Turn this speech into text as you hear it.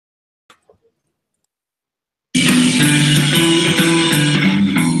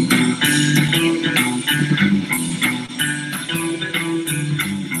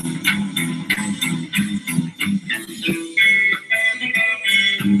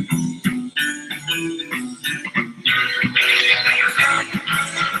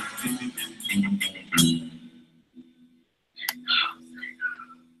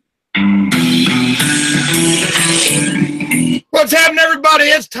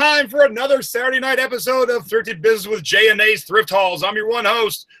it's time for another Saturday night episode of Thrifty Business with Jay and Nays Thrift Hauls. I'm your one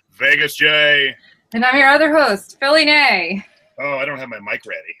host, Vegas Jay. And I'm your other host, Philly Nay. Oh, I don't have my mic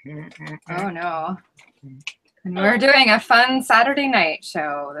ready. Oh, no. And we're doing a fun Saturday night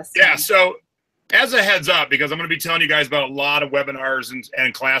show this time. Yeah, so as a heads up, because I'm going to be telling you guys about a lot of webinars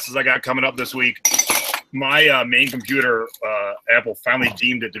and classes I got coming up this week, my main computer, Apple, finally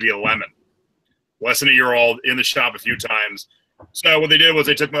deemed it to be a lemon. Less than a year old, in the shop a few times. So what they did was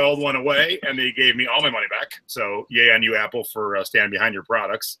they took my old one away and they gave me all my money back. So yay on you, Apple, for standing behind your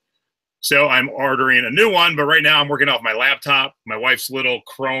products. So I'm ordering a new one, but right now I'm working off my laptop, my wife's little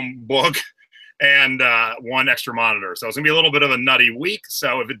Chromebook, and one extra monitor. So it's going to be a little bit of a nutty week.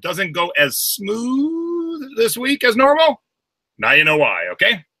 So if it doesn't go as smooth this week as normal, now you know why,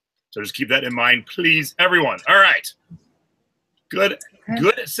 okay? So just keep that in mind, please, everyone. All right. Good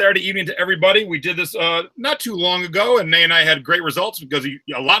Saturday evening to everybody. We did this not too long ago, and Nay and I had great results because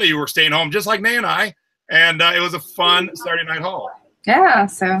a lot of you were staying home just like Nay and I, and it was a fun Saturday night haul. Yeah,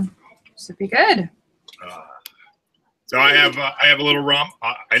 so should be good. So I have a little rum.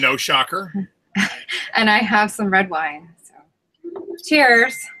 I know, shocker. And I have some red wine. So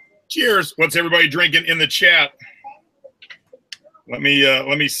cheers. Cheers. What's everybody drinking in the chat? Let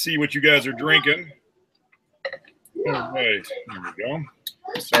me see what you guys are drinking. All right, there we go.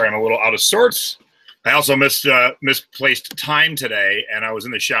 Sorry, I'm a little out of sorts. I also misplaced time today, and I was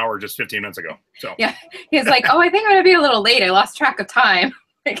in the shower just 15 minutes ago. So yeah, he's like, "Oh, I think I'm gonna be a little late. I lost track of time."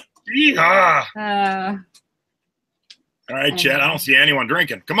 Yeehaw. All right, Chad. I don't see anyone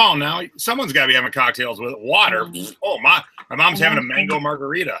drinking. Come on now, someone's got to be having cocktails with water. Oh my mom's having a mango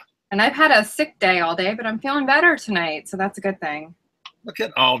margarita. And I've had a sick day all day, but I'm feeling better tonight, so that's a good thing. Look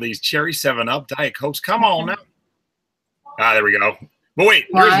at all these cherry 7-Up, Diet Cokes. Come on now. There we go. But wait,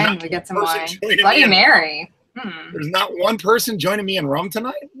 wine. We get some wine. Bloody Mary. There's not one person joining me in rum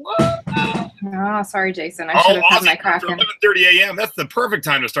tonight? What? Oh, sorry, Jason. I should have had my Kraken. 11:30 a.m. That's the perfect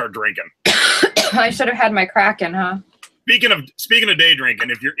time to start drinking. I should have had my Kraken, huh? Speaking of day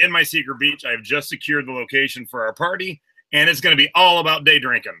drinking, if you're in my secret beach, I've just secured the location for our party, and it's going to be all about day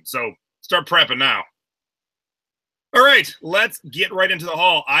drinking. So start prepping now. All right, let's get right into the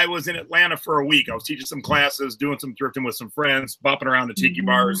haul. I was in Atlanta for a week. I was teaching some classes, doing some thrifting with some friends, bopping around the tiki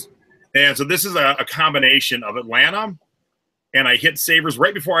bars. And so this is a combination of Atlanta, and I hit Savers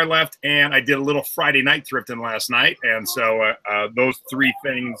right before I left, and I did a little Friday night thrifting last night. And so those three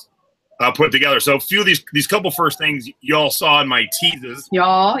things put together. So a few of these couple first things y'all saw in my teases.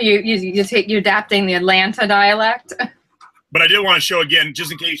 Y'all, you're adapting the Atlanta dialect. But I did want to show again,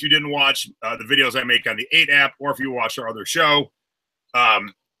 just in case you didn't watch the videos I make on the 8 app, or if you watch our other show,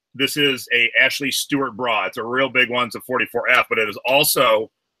 this is a Ashley Stewart bra. It's a real big one. It's a 44F, but it is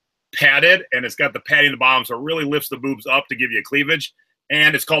also padded, and it's got the padding at the bottom, so it really lifts the boobs up to give you a cleavage.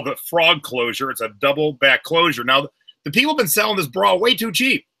 And it's called the frog closure. It's a double back closure. Now, the people have been selling this bra way too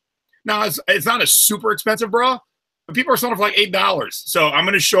cheap. Now, it's not a super expensive bra, but people are selling it for like $8. So I'm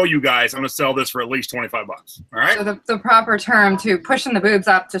going to show you guys. I'm going to sell this for at least 25 bucks. All right. So the proper term to pushing the boobs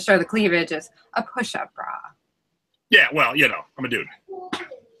up to show the cleavage is a push-up bra. Yeah, well, you know, I'm a dude.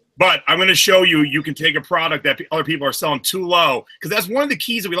 But I'm going to show you, you can take a product that other people are selling too low, because that's one of the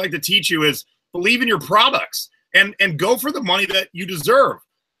keys that we like to teach you is believe in your products and go for the money that you deserve.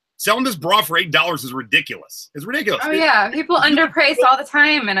 Selling this bra for $8 is ridiculous. It's ridiculous. Oh, yeah. People underprice all the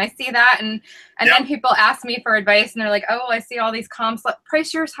time, and I see that. And then people ask me for advice, and they're like, oh, I see all these comps.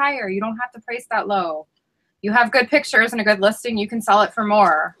 Price yours higher. You don't have to price that low. You have good pictures and a good listing. You can sell it for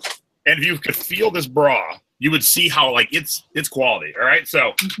more. And if you could feel this bra, you would see how, like, it's quality, all right?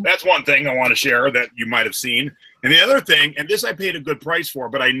 So that's one thing I want to share that you might have seen. And the other thing, and this I paid a good price for,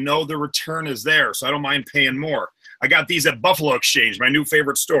 but I know the return is there, so I don't mind paying more. I got these at Buffalo Exchange, my new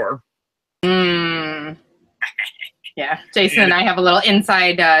favorite store. Yeah, Jason and I have a little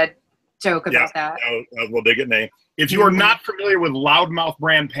inside joke about that. We'll dig it, Nate. If you are not familiar with Loudmouth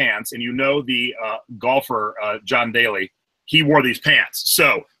brand pants, and you know the golfer John Daly, he wore these pants.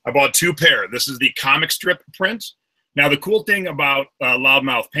 So I bought 2 pair. This is the comic strip print. Now the cool thing about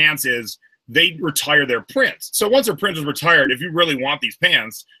Loudmouth pants is they retire their prints. So once their print is retired, if you really want these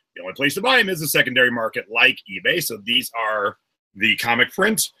pants, the only place to buy them is the secondary market like eBay. So these are the comic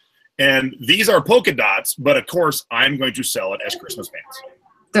print, and these are polka dots, but of course I'm going to sell it as Christmas pants.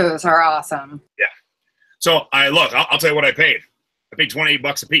 Those are awesome. Yeah. So I'll tell you what I paid. I paid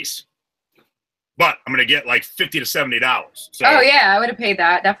 $28 a piece, but I'm going to get like $50 to $70. So, oh yeah, I would have paid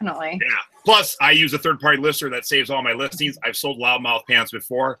that, definitely. Yeah. Plus I use a third-party lister that saves all my listings. I've sold Loudmouth pants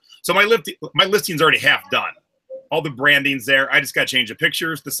before. So my listing's already half done. All the branding's there. I just got to change the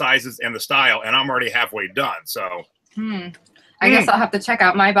pictures, the sizes, and the style, and I'm already halfway done. So I guess I'll have to check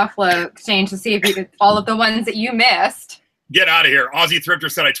out My Buffalo Exchange to see if you could, all of the ones that you missed. Get out of here. Aussie Thrifter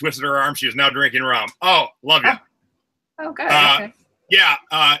said I twisted her arm. She is now drinking rum. Oh, love you. Oh good. Okay. Yeah,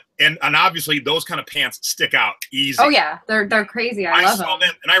 and obviously those kind of pants stick out easy. Oh yeah, they're crazy. I love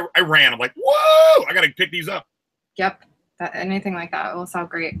them. And I ran. I'm like, whoa! I got to pick these up. Yep, anything like that will sound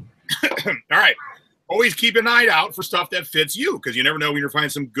great. All right, always keep an eye out for stuff that fits you because you never know when you're finding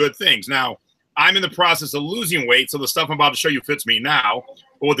some good things. Now, I'm in the process of losing weight, so the stuff I'm about to show you fits me now.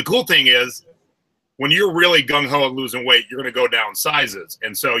 But what the cool thing is, when you're really gung ho at losing weight, you're going to go down sizes,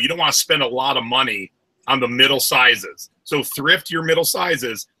 and so you don't want to spend a lot of money on the middle sizes. So thrift your middle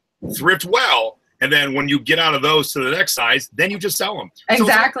sizes, thrift well, and then when you get out of those to the next size, then you just sell them.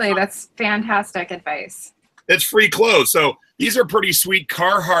 Exactly. So that's fantastic advice. It's free clothes. So these are pretty sweet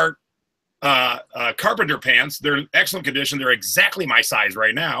Carhartt carpenter pants. They're in excellent condition. They're exactly my size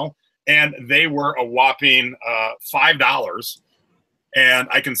right now. And they were a whopping $5. And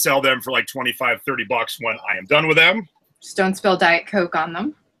I can sell them for like 25, 30 bucks when I am done with them. Just don't spill Diet Coke on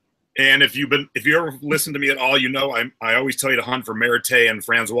them. And if you ever listen to me at all, you know I always tell you to hunt for Mérité and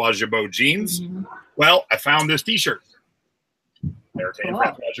Francois Gibault jeans. Mm-hmm. Well, I found this T-shirt, Mérité and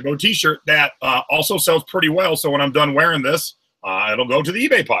Francois Gibault T-shirt that also sells pretty well. So when I'm done wearing this, it'll go to the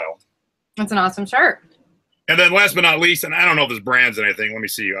eBay pile. That's an awesome shirt. And then last but not least, and I don't know if this brand's anything. Let me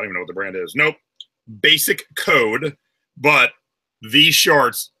see. I don't even know what the brand is. Nope. Basic Code, but these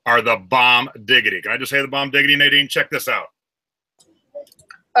shorts are the bomb diggity. Can I just say the bomb diggity, Nadine? Check this out.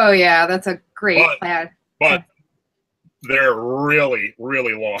 Oh yeah, that's a great plaid. But they're really,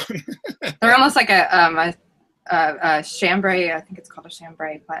 really long. They're almost like a chambray. I think it's called a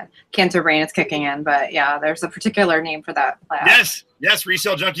chambray plaid. Cancer brain is kicking in, but yeah, there's a particular name for that plaid. Yes,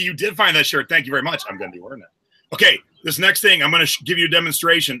 Resale Junkie, you did find that shirt. Thank you very much. I'm going to be wearing that. Okay, this next thing, I'm going to give you a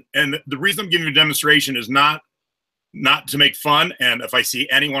demonstration, and the reason I'm giving you a demonstration is not to make fun. And if I see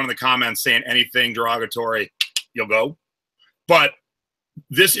anyone in the comments saying anything derogatory, you'll go. But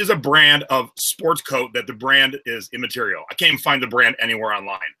this is a brand of sports coat that the brand is immaterial. I can't even find the brand anywhere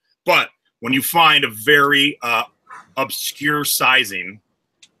online. But when you find a very obscure sizing,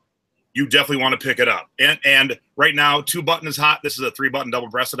 you definitely want to pick it up. And right now, 2-button is hot. This is a 3-button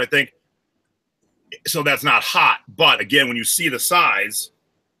double-breasted, I think. So that's not hot. But again, when you see the size,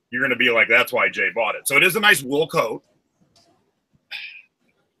 you're going to be like, that's why Jay bought it. So it is a nice wool coat.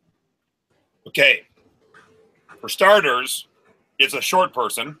 Okay. For starters, it's a short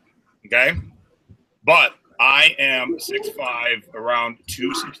person, okay? But I am 6'5", around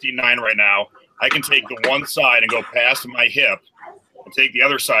 269 right now. I can take the one side and go past my hip and take the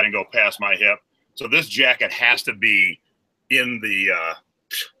other side and go past my hip. So this jacket has to be in the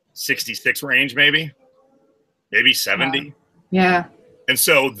 66 range, maybe 70. Yeah. And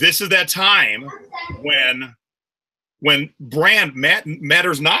so this is that time when brand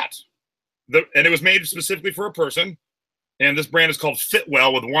matters not. And it was made specifically for a person. And this brand is called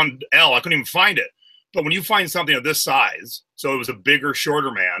Fitwell with one L. I couldn't even find it. But when you find something of this size, so it was a bigger,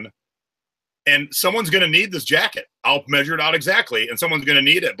 shorter man, and someone's going to need this jacket. I'll measure it out exactly, and someone's going to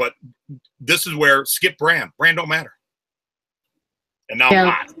need it. But this is where skip brand. Brand don't matter. And now I'm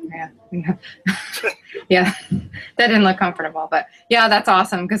hot. Yeah, that didn't look comfortable. But yeah, that's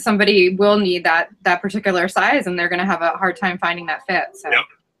awesome because somebody will need that particular size, and they're going to have a hard time finding that fit. So. Yep.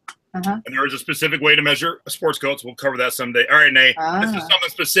 And there is a specific way to measure sports coats. We'll cover that someday. All right, Nay. This is something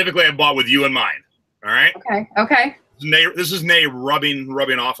specifically I bought with you in mind. All right? Okay. This is Nay rubbing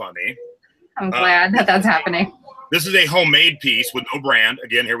off on me. I'm glad that's happening. This is a homemade piece with no brand.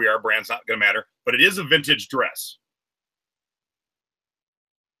 Again, here we are. Brand's not going to matter. But it is a vintage dress.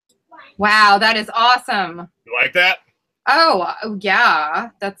 Wow, that is awesome. You like that? Oh, yeah.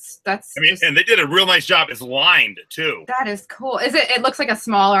 That's I mean, and they did a real nice job. It's lined, too. That is cool. It looks like a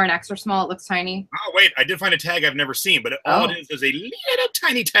small or an extra small. It looks tiny. Oh, wait. I did find a tag I've never seen, but all it is a little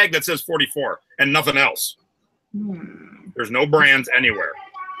tiny tag that says 44 and nothing else. There's no brands anywhere.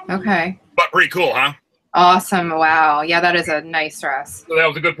 Okay. But pretty cool, huh? Awesome. Wow. Yeah, that is a nice dress. So that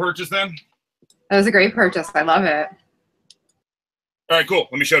was a good purchase then? That was a great purchase. I love it. All right, cool.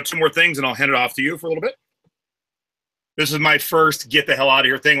 Let me show 2 more things, and I'll hand it off to you for a little bit. This is my first get the hell out of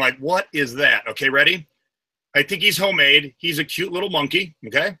here thing. Like, what is that? Okay, ready? I think he's homemade. He's a cute little monkey,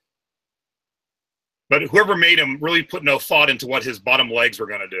 okay? But whoever made him really put no thought into what his bottom legs were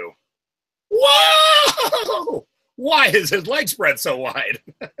going to do. Whoa! Why is his leg spread so wide?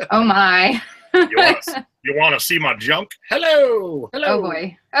 Oh, my. You want to see my junk? Hello.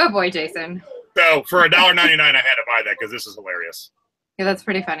 Oh, boy, Jason. So for $1.99, I had to buy that because this is hilarious. Yeah, that's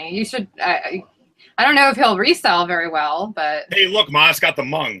pretty funny. You should... I don't know if he'll resell very well, but... Hey, look, Ma, it's got the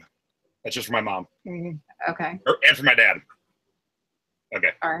mung. That's just for my mom. Okay. And for my dad.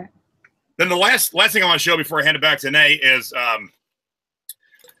 Okay. All right. Then the last thing I want to show before I hand it back to Nate is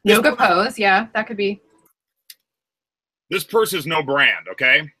yoga pose. Yeah, that could be. This purse is no brand,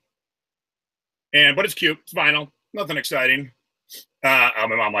 okay? But it's cute. It's vinyl. Nothing exciting. My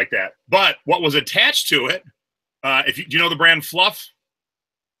mom like that. But what was attached to it? Do you know the brand Fluff?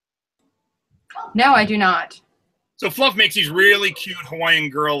 No, I do not. So Fluff makes these really cute Hawaiian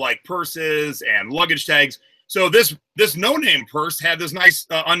girl-like purses and luggage tags. So this no-name purse had this nice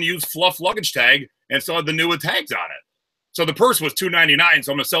unused Fluff luggage tag and still had the new with tags on it. So the purse was $2.99.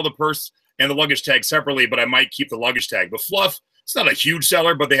 So I'm going to sell the purse and the luggage tag separately, but I might keep the luggage tag. But Fluff, it's not a huge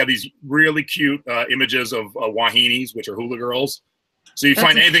seller, but they have these really cute images of wahinis, which are hula girls. So you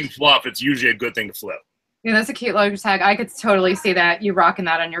find anything Fluff, it's usually a good thing to flip. Yeah, that's a cute luggage tag. I could totally see that you rocking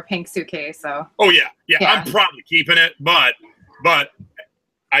that on your pink suitcase. So. Oh yeah. I'm probably keeping it, but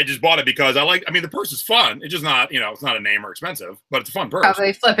I just bought it because I mean, the purse is fun. It's just not, it's not a name or expensive, but it's a fun purse.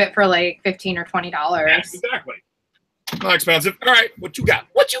 Probably flip it for like $15 or $20. Yeah, exactly. Not expensive. All right, what you got?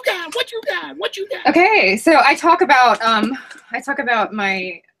 What you got? What you got? What you got? Okay, so I talk about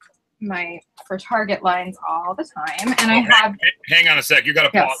my for Target lines all the time, and I have. Hang on a sec. You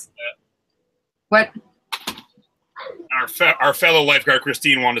got to pause. What? Our fellow lifeguard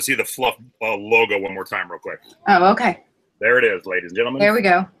Christine wanted to see the Fluff logo one more time, real quick. Oh, okay. There it is, ladies and gentlemen. There we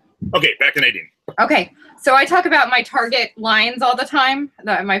go. Okay, back to Nadine. Okay, so I talk about my Target lines all the time.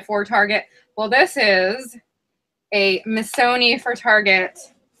 My for Target. Well, this is a Missoni for Target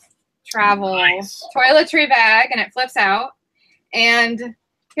travel toiletry bag, and it flips out. And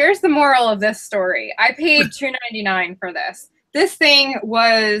here's the moral of this story. I paid $2.99 for this. This thing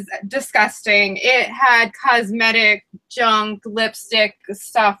was disgusting. It had cosmetic junk, lipstick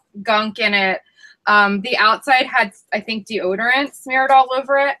stuff, gunk in it. The outside had, I think, deodorant smeared all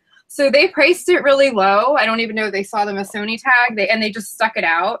over it. So they priced it really low. I don't even know if they saw the Missoni tag, and they just stuck it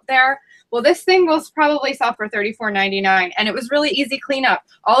out there. Well, this thing will probably sell for $34.99, and it was really easy cleanup.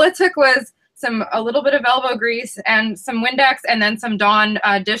 All it took was a little bit of elbow grease and some Windex, and then some Dawn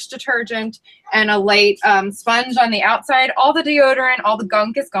dish detergent and a light sponge on the outside. All the deodorant, all the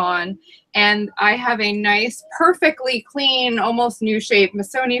gunk is gone, and I have a nice, perfectly clean, almost new shape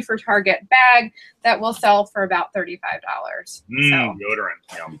Missoni for Target bag that will sell for about $35.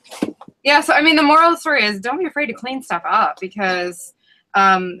 Deodorant. Yeah. So I mean, the moral of the story is don't be afraid to clean stuff up because.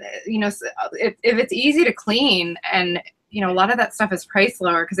 If it's easy to clean and, a lot of that stuff is priced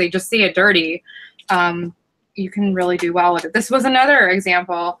lower because they just see it dirty, you can really do well with it. This was another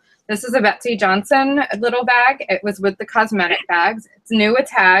example. This is a Betsy Johnson little bag. It was with the cosmetic bags. It's new with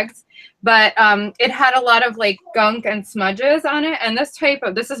tags, but it had a lot of like gunk and smudges on it. And this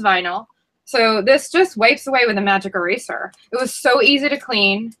is vinyl. So this just wipes away with a magic eraser. It was so easy to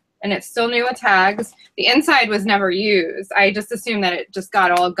clean. And it's still new with tags. The inside was never used. I just assumed that it just got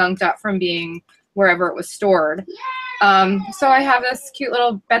all gunked up from being wherever it was stored. So I have this cute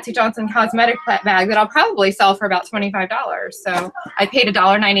little Betsy Johnson cosmetic bag that I'll probably sell for about $25. So I paid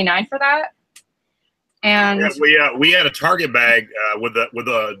 $1.99 for that. And yeah, we had a Target bag with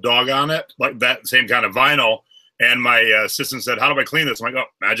a dog on it, like that same kind of vinyl. And my assistant said, "How do I clean this?" I'm like, "Oh,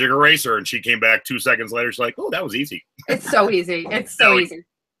 magic eraser." And she came back 2 seconds later. She's like, "Oh, that was easy." It's so easy. It's so easy.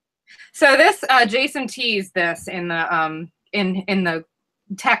 So this Jason teased this in the in the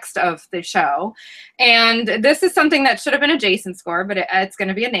text of the show, and this is something that should have been a Jason score, but it's going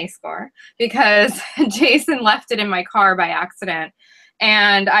to be a Nay score because Jason left it in my car by accident,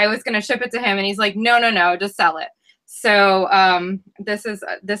 and I was going to ship it to him, and he's like, "No, just sell it." So this is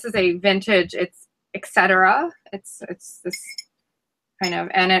a vintage. It's etc. It's this kind of,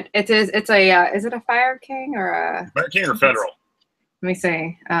 and it's a is it a Fire King or a Fire King or Federal? Let me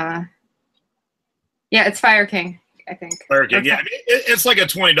see. Yeah, it's Fire King, I think. Fire King, yeah. It's like a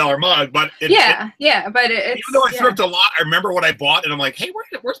 $20 mug, but but even though I thrift a lot, I remember what I bought, and I'm like, hey,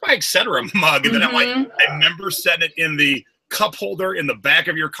 where's my etc. mug? And then I'm like, I remember setting it in the cup holder in the back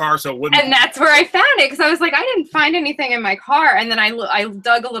of your car, so it wouldn't. And that's where I found it because I was like, I didn't find anything in my car, and then I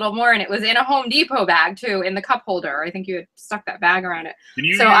dug a little more, and it was in a Home Depot bag too, in the cup holder. I think you had stuck that bag around it. Can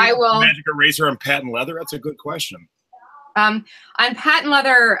you use magic eraser and patent leather? That's a good question. On patent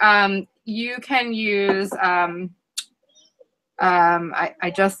leather, you can use, I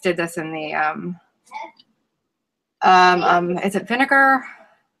just did this in the, is it vinegar?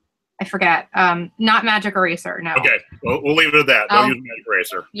 I forget. Not magic eraser, no. Okay, we'll leave it at that. Don't use magic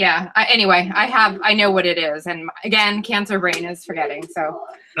eraser. Yeah, anyway, I know what it is. And again, cancer brain is forgetting, so.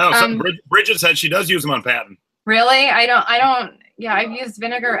 No, Bridget said she does use them on patent. Really? I don't. Yeah, I've used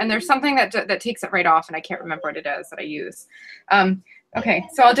vinegar, and there's something that takes it right off, and I can't remember what it is that I use. Okay,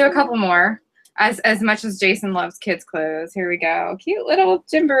 so I'll do a couple more. as much as Jason loves kids clothes. Here we go. Cute little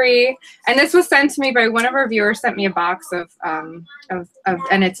Gymboree. And this was sent to me by one of our viewers. Sent me a box of and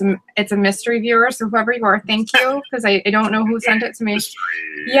it's a mystery viewer. So whoever you are, thank you, because I don't know who sent it to me.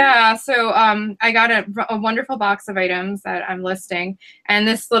 Yeah. So I got a wonderful box of items that I'm listing, and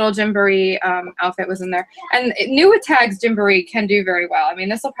this little Gymboree outfit was in there. And new with tags Gymboree can do very well. I mean,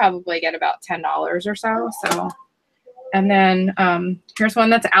 this will probably get about $10 or so. So. And then here's one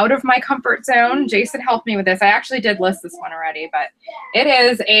that's out of my comfort zone. Jason helped me with this. I actually did list this one already, but it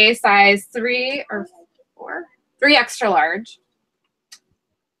is a size 3 or 4, 3 extra large.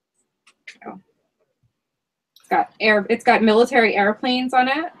 Oh. It's got military airplanes on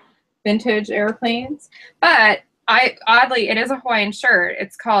it, vintage airplanes. But oddly, it is a Hawaiian shirt.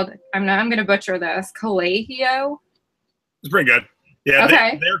 It's called, I'm going to butcher this, Kalehio. It's pretty good. Yeah,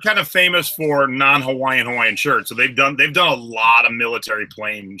 okay. They're kind of famous for non-Hawaiian shirts. So they've done a lot of military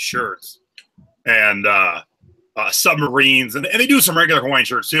plane shirts and submarines, and they do some regular Hawaiian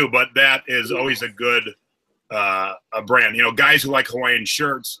shirts too. But that is always a good a brand. You know, guys who like Hawaiian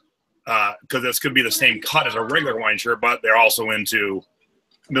shirts, because this could be the same cut as a regular Hawaiian shirt, but they're also into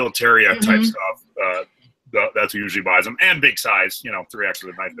military type stuff. That's who usually buys them, and big size, you know, 3X is a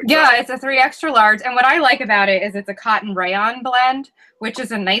nice big size. It's a 3 extra large, and what I like about it is it's a cotton rayon blend, which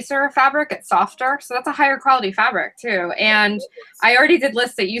is a nicer fabric. It's softer, so that's a higher quality fabric too. And I already did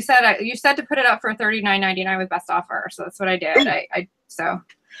list it. You said to put it up for $39.99 with best offer, so that's what I did.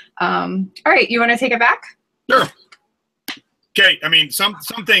 All right, you want to take it back? Sure. Okay, I mean, some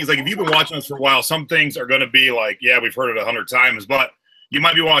things, like if you've been watching us for a while, some things are going to be like, yeah, we've heard it 100 times, but you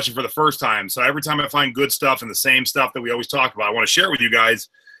might be watching for the first time. So every time I find good stuff and the same stuff that we always talk about, I want to share with you guys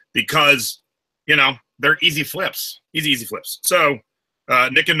because, you know, they're easy flips. Easy flips. So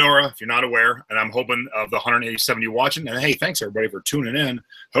Nick and Nora, if you're not aware, and I'm hoping of the 187 you watching, and hey, thanks everybody for tuning in.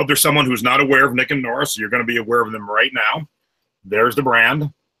 I hope there's someone who's not aware of Nick and Nora, so you're going to be aware of them right now. There's the brand.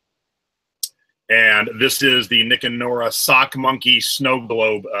 And this is the Nick and Nora Sock Monkey Snow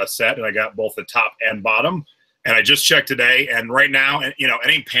Globe set, and I got both the top and bottom. And I just checked today, and right now, and you know,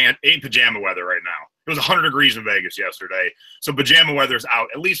 it ain't pajama weather right now. It was 100 degrees in Vegas yesterday, so pajama weather's out,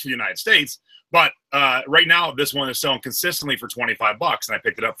 at least for the United States. But right now, this one is selling consistently for $25, and I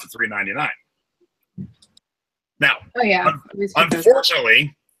picked it up for $3.99. Now,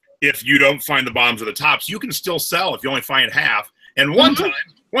 unfortunately, if you don't find the bottoms or the tops, you can still sell if you only find half. And one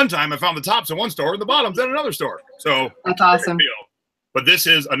time, I found the tops in one store and the bottoms in another store. So that's awesome. But this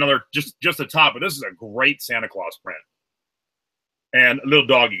is another, just the top, but this is a great Santa Claus print. And a little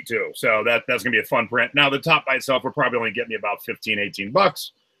doggy too. So that's going to be a fun print. Now the top by itself will probably only get me about 15, 18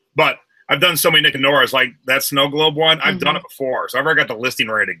 bucks. But I've done so many Nick and Nora's, like that snow globe one. I've done it before. So I've already got the listing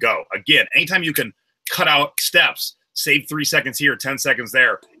ready to go. Again, anytime you can cut out steps, save 3 seconds here, 10 seconds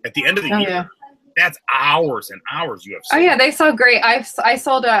there. At the end of the year, that's hours and hours you have saved. Oh yeah, they sell great.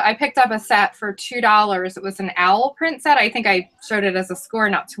 I picked up a set for $2. It was an owl print set. I think I showed it as a score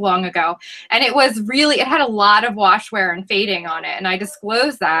not too long ago. And it had a lot of wash wear and fading on it. And I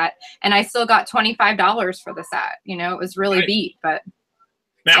disclosed that, and I still got $25 for the set. You know, it was really beat, but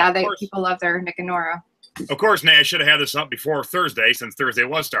now, people love their Nick and Nora. Of course, I should have had this up before Thursday, since Thursday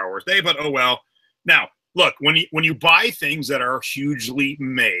was Star Wars Day, but oh well. Now, look, when you buy things that are hugely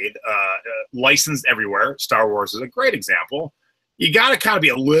made, licensed everywhere, Star Wars is a great example. You got to kind of be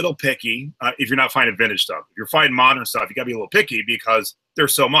a little picky if you're not finding vintage stuff. If you're finding modern stuff, you got to be a little picky because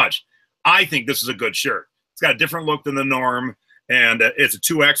there's so much. I think this is a good shirt. It's got a different look than the norm, and it's a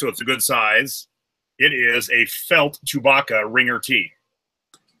 2X, so it's a good size. It is a felt Chewbacca ringer tee.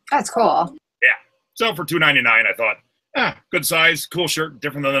 That's cool. Yeah. So for $2.99, I thought, good size, cool shirt,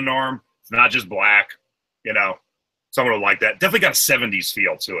 different than the norm. It's not just black. You know, someone would like that. Definitely got a 70s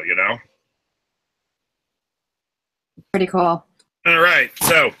feel to it, you know? Pretty cool. All right.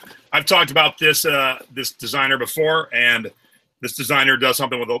 So I've talked about this designer before, and this designer does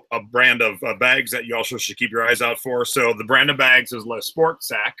something with a brand of bags that you also should keep your eyes out for. So the brand of bags is Le Sport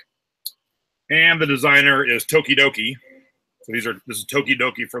Sac, and the designer is Tokidoki. So this is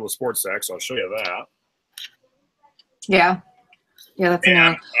Tokidoki for Le Sport Sac, so I'll show you that. Yeah. Yeah, that's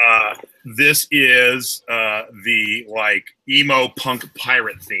and this is the like emo punk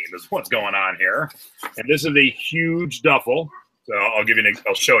pirate theme is what's going on here, and this is a huge duffel. So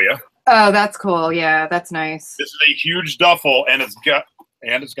I'll show you. Oh, that's cool. Yeah, that's nice. This is a huge duffel, and it's got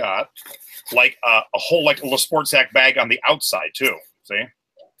like a whole like a Sport Sac bag on the outside too. See?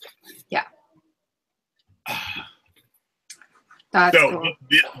 Yeah. That's so cool.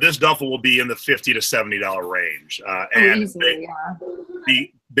 This duffel will be in the $50 to $70 range, and easily, yeah.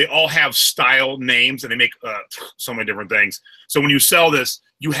 they all have style names, and they make so many different things. So when you sell this,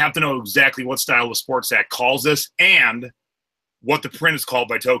 you have to know exactly what style the sports sack calls this and what the print is called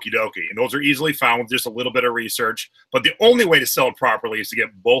by Tokidoki. And those are easily found with just a little bit of research. But the only way to sell it properly is to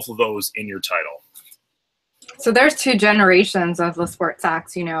get both of those in your title. So there's 2 generations of the sport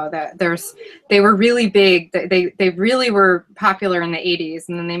sacks, you know, that they were really big. They really were popular in the 80s,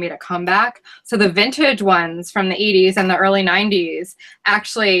 and then they made a comeback. So the vintage ones from the 80s and the early 90s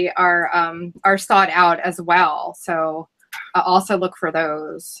actually are sought out as well. So also look for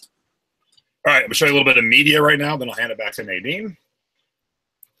those. All right, I'm gonna show you a little bit of media right now, then I'll hand it back to Nadine.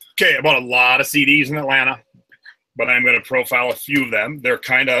 Okay, I bought a lot of CDs in Atlanta, but I'm going to profile a few of them. They're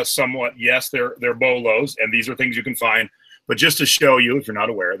kind of somewhat, yes, they're bolos, and these are things you can find. But just to show you, if you're not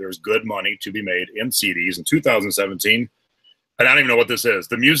aware, there's good money to be made in CDs in 2017. I don't even know what this is.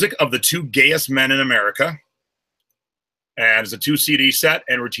 The music of the 2 gayest men in America. And it's a 2 CD set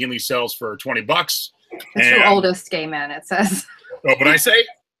and routinely sells for 20 bucks. The 2 oldest gay men, it says. Oh, what did I say?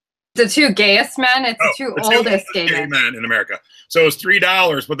 The 2 gayest men, it's the 2 oldest gay men in America. So it's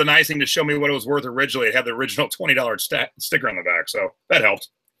 $3, but the nice thing to show me what it was worth originally, it had the original $20 sticker on the back, so that helped.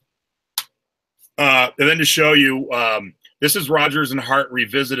 And then to show you, this is Rodgers and Hart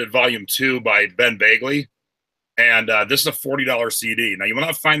Revisited Volume 2 by Ben Bagley, and this is a $40 CD. Now, you will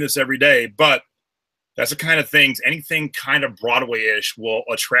not find this every day, but that's the kind of things, anything kind of Broadway-ish will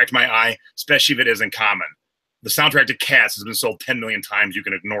attract my eye, especially if it isn't common. The soundtrack to Cats has been sold 10 million times. You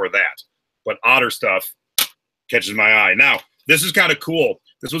can ignore that. But odder stuff catches my eye. Now, this is kind of cool.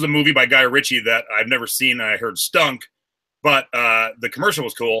 This was a movie by Guy Ritchie that I've never seen and I heard stunk, but the commercial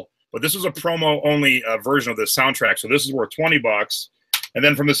was cool. But this was a promo-only version of the soundtrack, so this is worth 20 bucks. And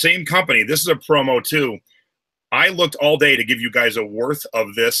then from the same company, this is a promo too. I looked all day to give you guys a worth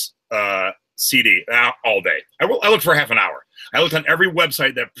of this CD, all day. I looked for half an hour. I looked on every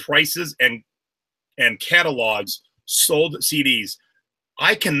website that prices and catalogs sold CDs.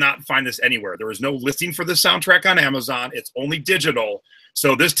 I cannot find this anywhere. There is no listing for the soundtrack on Amazon. It's only digital.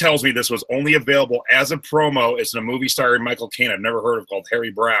 So this tells me this was only available as a promo. It's in a movie starring Michael Caine I've never heard of called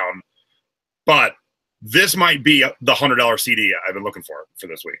Harry Brown. But this might be the $100 CD I've been looking for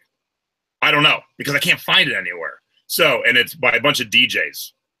this week. I don't know, because I can't find it anywhere. So, and it's by a bunch of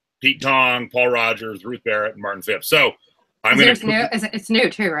DJs. Pete Tong, Paul Rogers, Ruth Barrett, and Martin Phipps. So I'm going to... It's new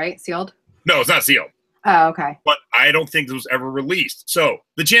too, right? Sealed? No, it's not sealed. Oh, okay. But I don't think it was ever released. So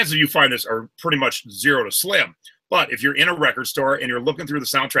the chances you find this are pretty much 0 to slim. But if you're in a record store and you're looking through the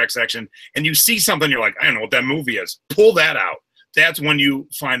soundtrack section and you see something, you're like, I don't know what that movie is. Pull that out. That's when you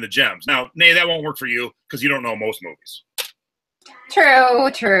find the gems. Now, Nay, that won't work for you because you don't know most movies.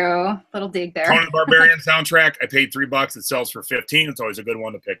 True. Little dig there. Conan the Barbarian soundtrack. I paid $3. It sells for 15. It's always a good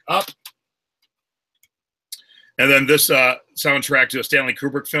one to pick up. And then this soundtrack to a Stanley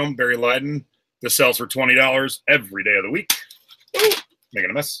Kubrick film, Barry Lyndon. This sells for $20 every day of the week. Ooh,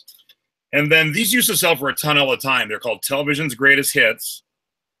 making a mess. And then these used to sell for a ton all the time. They're called Television's Greatest Hits.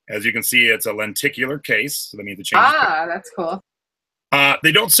 As you can see, it's a lenticular case, so they need to change. That's cool.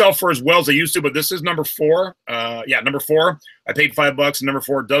 They don't sell for as well as they used to, but this is number 4. Number 4. I paid $5, and number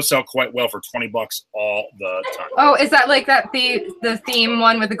 4 does sell quite well for $20 all the time. Oh, is that like the theme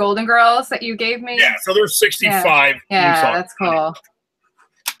one with the Golden Girls that you gave me? Yeah, so there's 65. Yeah, that's cool.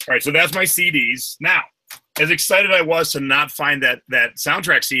 All right, so that's my CDs. Now, as excited I was to not find that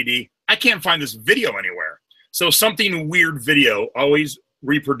soundtrack CD, I can't find this video anywhere. So something weird video always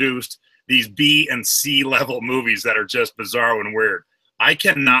reproduced these B and C level movies that are just bizarre and weird. I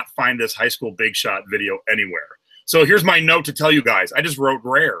cannot find this High School Big Shot video anywhere. So here's my note to tell you guys. I just wrote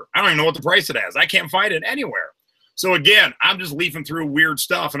rare. I don't even know what the price it has. I can't find it anywhere. So again, I'm just leafing through weird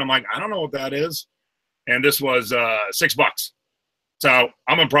stuff, and I'm like, I don't know what that is. And this was $6. So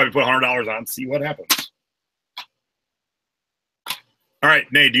I'm going to probably put $100 on and see what happens. All right,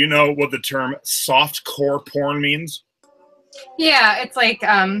 Nay, do you know what the term softcore porn means? Yeah, it's like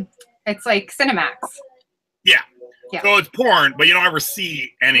Cinemax. Yeah. So it's porn, but you don't ever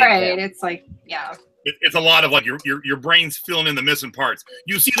see any porn. It's like, yeah. It's a lot of like your brain's filling in the missing parts.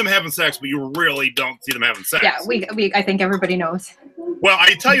 You see them having sex, but you really don't see them having sex. Yeah, I think everybody knows. Well,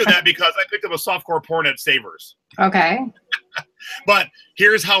 I tell you that because I picked up a softcore porn at Savers. Okay. But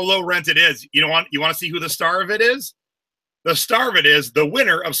here's how low rent it is. You want to see who the star of it is? The star of it is the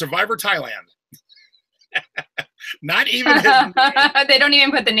winner of Survivor Thailand. Not even his name. They don't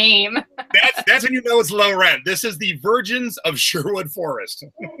even put the name. That's when you know it's low rent. This is the Virgins of Sherwood Forest.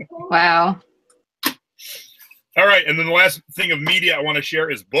 Wow. All right, and then the last thing of media I want to share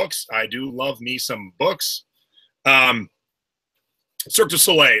is books. I do love me some books. Cirque du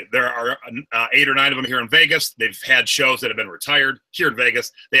Soleil. There are 8 or 9 of them here in Vegas. They've had shows that have been retired here in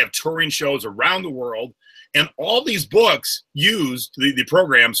Vegas. They have touring shows around the world. And all these books used, the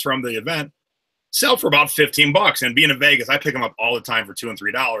programs from the event, sell for about $15. And being in Vegas, I pick them up all the time for $2 and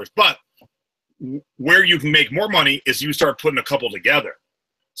 $3. But where you can make more money is you start putting a couple together.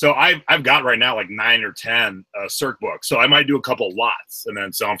 So I've got right now like 9 or 10 Cirque books. So I might do a couple lots and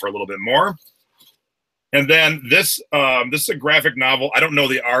then sell them for a little bit more. And then this is a graphic novel. I don't know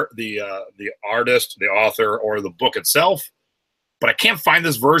the artist, the author, or the book itself, but I can't find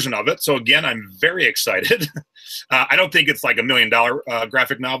this version of it. So again, I'm very excited. I don't think it's like $1 million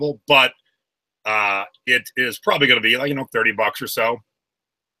graphic novel, but it is probably going to be like, $30 or so.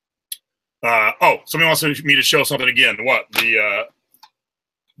 Oh, somebody wants me to show something again. What?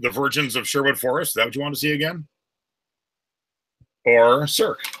 The Virgins of Sherwood Forest? Is that what you want to see again? Or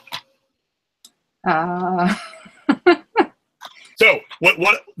Cirque? So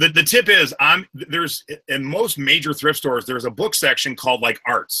what the tip is, there's in most major thrift stores, there's a book section called like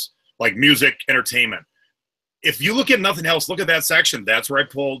arts, like music, entertainment. If you look at nothing else, look at that section. That's where I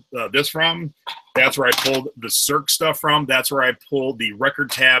pulled this from. That's where I pulled the Cirque stuff from. That's where I pulled the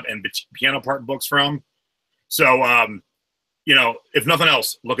record tab and piano part books from. So, if nothing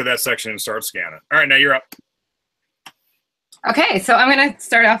else, look at that section and start scanning. All right, now you're up. Okay, so I'm going to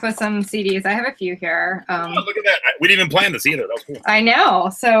start off with some CDs. I have a few here. Oh, look at that. We didn't even plan this either. That was cool. I know.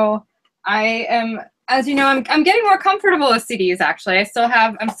 So I am, as you know, I'm getting more comfortable with CDs, actually.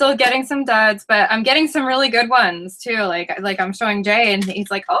 I'm still getting some duds, but I'm getting some really good ones, too. Like I'm showing Jay, and he's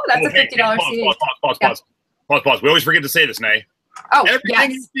like, oh, that's a $50 CD. Pause. We always forget to say this, Nay. Oh,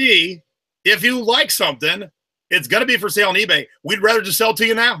 everything you see, if you like something, it's going to be for sale on eBay. We'd rather just sell it to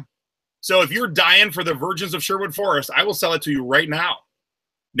you now. So if you're dying for the Virgins of Sherwood Forest, I will sell it to you right now.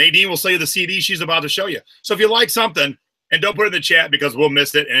 Nadine will sell you the CD she's about to show you. So if you like something, and don't put it in the chat because we'll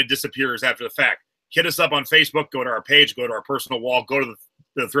miss it and it disappears after the fact. Hit us up on Facebook, go to our page, go to our personal wall, go to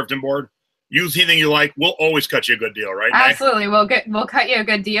the thrifting board. Use anything you like. We'll always cut you a good deal, right? Absolutely. We'll cut you a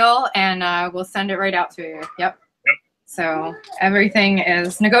good deal, and we'll send it right out to you. Yep. So everything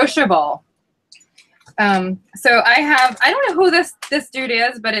is negotiable. So I don't know who this dude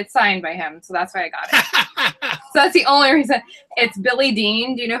is, but it's signed by him, so that's why I got it. So that's the only reason. It's Billy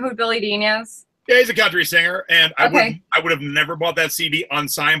Dean. Do you know who Billy Dean is? Yeah, he's a country singer, and I would have never bought that CD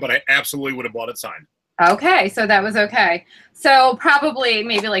unsigned, but I absolutely would have bought it signed. Okay, so that was okay. So probably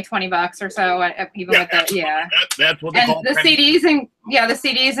maybe like $20 or so, even with the That's what they call the CDs the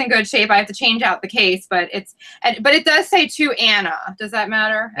CD's in good shape. I have to change out the case, but it does say to Anna. Does that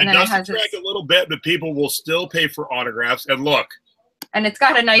matter? And it does subtract a little bit, but people will still pay for autographs. And look, and it's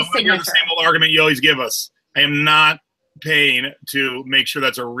got a nice signature. The same old argument you always give us. I am not paying to make sure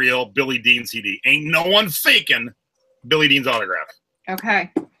that's a real Billy Dean CD. Ain't no one faking Billy Dean's autograph.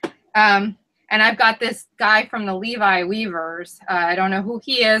 Okay. And I've got this guy from the Levi Weavers. I don't know who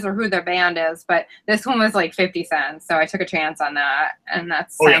he is or who their band is, but this one was like 50 cents. So I took a chance on that. And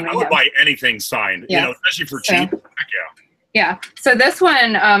that's I would buy anything signed, especially for cheap. Heck yeah. So this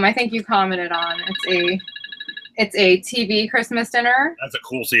one, I think you commented on. It's a TV Christmas dinner. That's a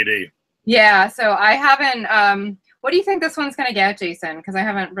cool CD. Yeah. So I haven't. What do you think this one's going to get, Jason? Because I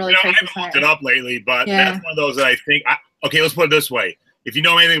haven't really I haven't looked it up lately, but that's one of those that I think. Okay, let's put it this way. If you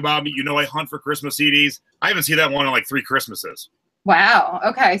know anything about me, I hunt for Christmas CDs. I haven't seen that one in like 3 Christmases. Wow.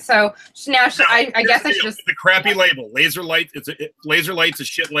 Okay. So now I guess I should just. It's a crappy label. Laser Light. Laser Light's a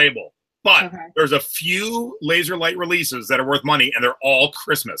shit label. But there's a few Laser Light releases that are worth money, and they're all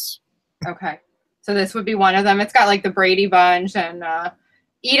Christmas. Okay. So this would be one of them. It's got like the Brady Bunch and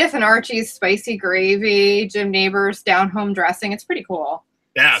Edith and Archie's Spicy Gravy, Jim Neighbors Down Home Dressing. It's pretty cool.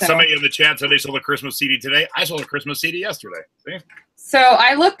 Yeah, somebody in the chat said they sold a Christmas CD today. I sold a Christmas CD yesterday. See? So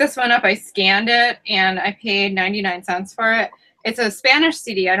I looked this one up. I scanned it, and I paid 99 cents for it. It's a Spanish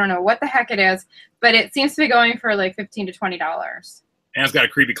CD. I don't know what the heck it is, but it seems to be going for like $15 to $20. And it's got a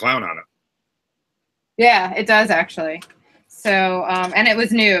creepy clown on it. Yeah, it does actually. So, and it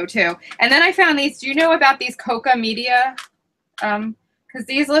was new too. And then I found these. Do you know about these Coca Media? Because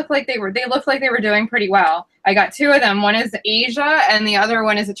these look like they were doing pretty well. I got 2 of them. One is Asia, and the other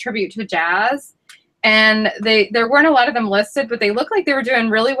one is a tribute to jazz. And there weren't a lot of them listed, but they look like they were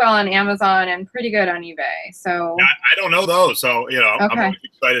doing really well on Amazon and pretty good on eBay. So I don't know those. So I'm always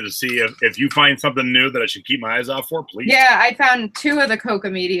excited to see if you find something new that I should keep my eyes out for, please. Yeah, I found 2 of the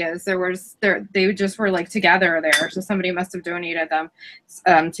Coca Medias. They just were like together there, so somebody must have donated them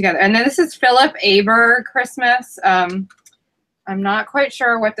together. And then this is Philip Aber Christmas. I'm not quite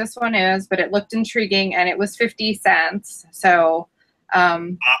sure what this one is, but it looked intriguing, and it was 50 cents. So I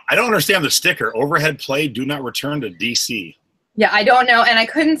don't understand the sticker. Overhead play, do not return to DC. Yeah, I don't know, and I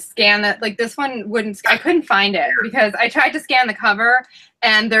couldn't scan that. Like this one wouldn't. I couldn't find it because I tried to scan the cover,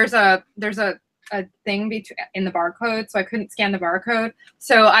 and there's a thing in the barcode, so I couldn't scan the barcode.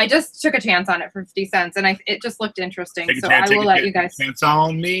 So I just took a chance on it for 50 cents, and it just looked interesting. So I will let you guys. Chance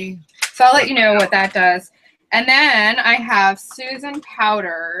on me. So I'll let you know what that does. And then I have Susan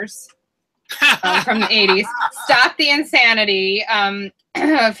Powder's from the 80s. Stop the Insanity,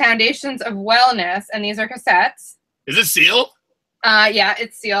 Foundations of Wellness, and these are cassettes. Is it sealed? Yeah,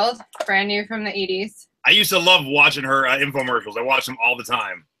 it's sealed, brand new from the 80s. I used to love watching her infomercials. I watch them all the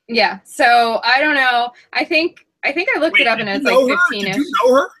time. Yeah, so I don't know. I think I looked it up and it's like 15-ish. Did you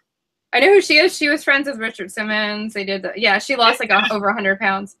know her? I know who she is. She was friends with Richard Simmons. They did yeah, she lost like over 100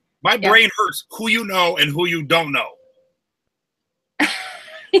 pounds. My brain hurts who you know and who you don't know.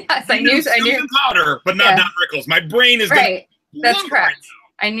 Yes, I knew Susan Powder, but not Don Rickles. My brain is right. That's correct.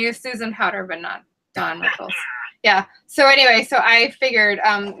 I knew Susan Powder, but not Don Rickles. Yeah. So anyway, so I figured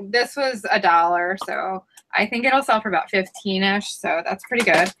this was $1, so I think it'll sell for about 15-ish. So that's pretty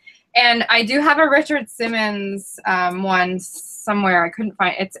good. And I do have a Richard Simmons one somewhere. I couldn't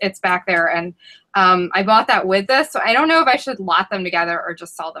find it's back there, and I bought that with this. So I don't know if I should lot them together or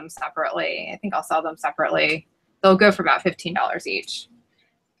just sell them separately. I think I'll sell them separately. They'll go for about $15 each.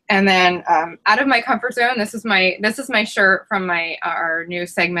 And then out of my comfort zone, this is my shirt from our new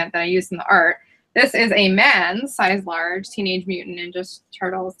segment that I used in the art. This is a men's size large Teenage Mutant Ninja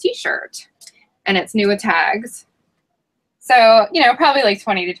Turtles t-shirt, and it's new with tags. So, you know, probably like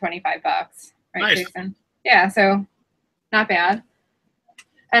 20 to 25 bucks, right, nice. Jason? Yeah, so not bad.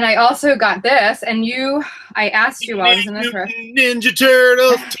 And I also got this, and I asked you while I was in the thrift. Ninja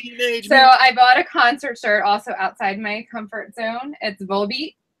Turtles, Teenage So I bought a concert shirt also outside my comfort zone. It's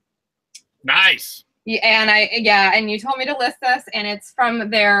Volbeat. Nice. Yeah, and you told me to list this, and it's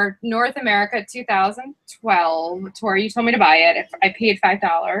from their North America 2012 tour. You told me to buy it. I paid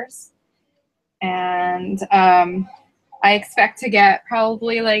 $5, and I expect to get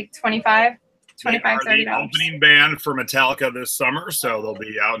probably like $25, $30. The opening band for Metallica this summer, so they'll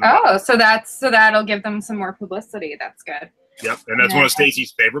be out. So that'll give them some more publicity. That's good. Yep, and that's one of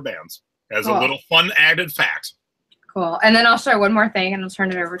Staci's favorite bands. As a little fun added fact. Cool. And then I'll show one more thing, and I'll turn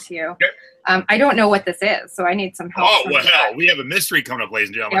it over to you. Okay. I don't know what this is, so I need some help. Oh, well, hell, we have a mystery coming up, ladies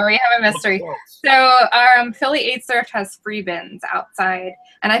and gentlemen. Yeah, we have a mystery. So Philly 8 Thrift has free bins outside,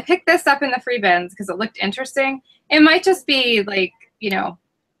 and I picked this up in the free bins because it looked interesting. It might just be like, you know,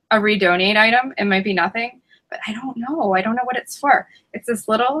 a redonate item. It might be nothing, but I don't know. I don't know what it's for. It's this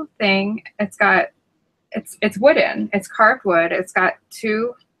little thing. It's wooden. It's carved wood. It's got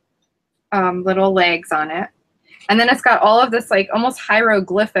two little legs on it. And then it's got all of this like almost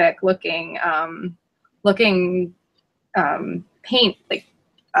hieroglyphic looking paint, like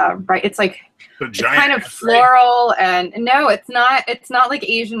right. It's like it's kind of floral, and no, it's not like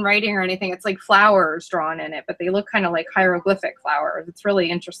Asian writing or anything. It's like flowers drawn in it, but they look kind of like hieroglyphic flowers. It's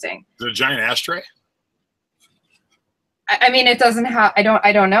really interesting. Is it a giant ashtray? I mean, it doesn't have. I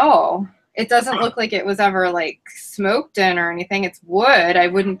don't know. It doesn't look like it was ever like smoked in or anything. It's wood. I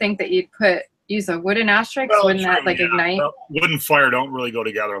wouldn't think that you'd use a wooden ashtray, because wouldn't that like ignite? Well, wood and fire don't really go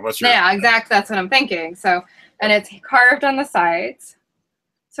together unless you're... Yeah, exactly. That's what I'm thinking. So, and it's carved on the sides.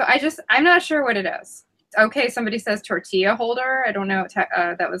 So I'm not sure what it is. Okay, somebody says tortilla holder. I don't know.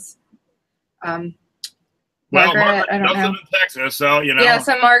 That was Margaret. I don't know. In Texas, so you know. Yeah,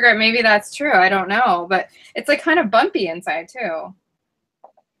 so Margaret, maybe that's true. I don't know, but it's like kind of bumpy inside too.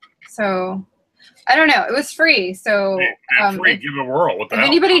 So I don't know. It was free, so free. Give it a whirl. What the hell? If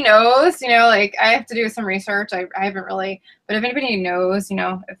anybody knows, you know, like I have to do some research. I haven't really, but if anybody knows, you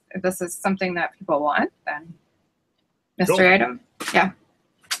know, if this is something that people want, then mystery item. Yeah.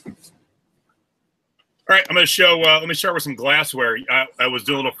 All right, I'm going to show. Let me start with some glassware. I was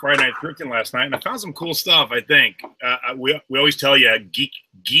doing a little Friday night thrifting last night, and I found some cool stuff. I think we always tell you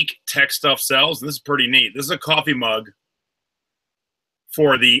geek tech stuff sells, and this is pretty neat. This is a coffee mug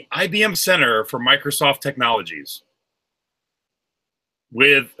for the IBM Center for Microsoft Technologies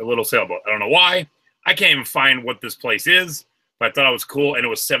with a little sailboat. I don't know why. I can't even find what this place is, but I thought it was cool, and it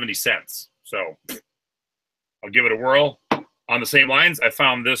was 70 cents. So I'll give it a whirl. On the same lines, I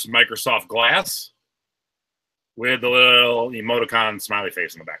found this Microsoft glass with the little emoticon smiley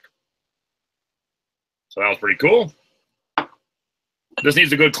face in the back. So that was pretty cool. This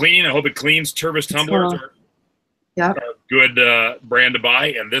needs a good cleaning. I hope it cleans. Turvis tumblers are a good brand to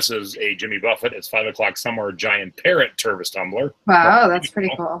buy. And this is a Jimmy Buffett. It's 5 o'clock somewhere giant parrot Turvis tumbler. Wow, that's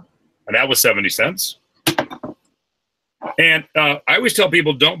pretty cool. And that was 70 cents. And I always tell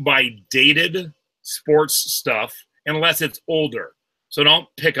people don't buy dated sports stuff unless it's older. So don't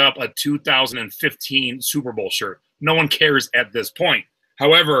pick up a 2015 Super Bowl shirt. No one cares at this point.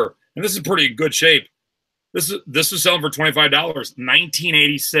 However, and this is pretty good shape. This is selling for $25.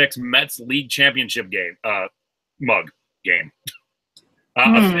 1986 Mets League Championship game mug game.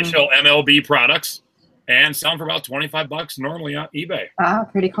 Official MLB products, and selling for about $25 normally on eBay. Wow,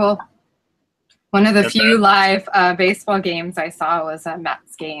 pretty cool. One of the few live baseball games I saw was a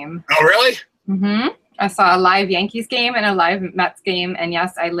Mets game. Oh, really? Mm-hmm. I saw a live Yankees game and a live Mets game, and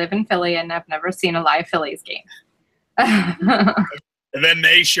yes, I live in Philly, and I've never seen a live Phillies game. And then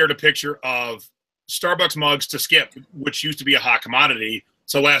they shared a picture of Starbucks mugs to skip, which used to be a hot commodity.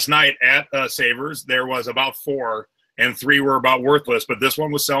 So last night at Savers, there was about 4, and 3 were about worthless. But this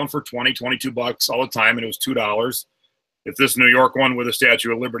one was selling for $20, $22 all the time, and it was $2. It's this New York one with a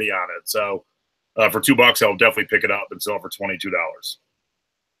Statue of Liberty on it. So for $2, I'll definitely pick it up and sell it for $22.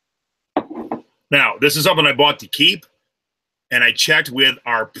 Now, this is something I bought to keep, and I checked with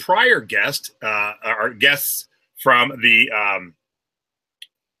our prior guest, our guests from the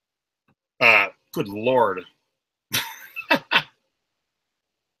good Lord.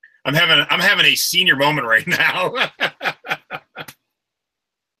 I'm having a senior moment right now.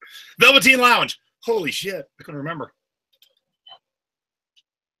 Velveteen Lounge. Holy shit. I couldn't remember.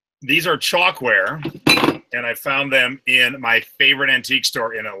 These are chalkware, and I found them in my favorite antique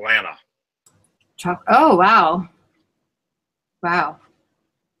store in Atlanta. Oh, wow. Wow.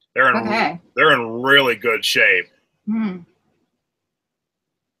 They're in really good shape.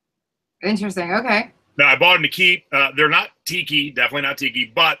 Interesting. Okay. Now, I bought them to keep. They're not tiki, definitely not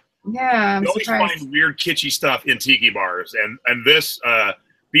tiki, but yeah, I'm you always surprised. find weird kitschy stuff in tiki bars, and this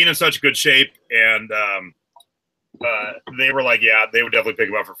being in such good shape, and they were like, yeah, they would definitely pick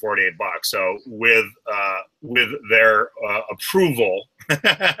them up for $48. So with their approval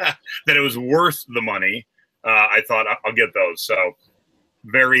that it was worth the money, I thought I'll get those. So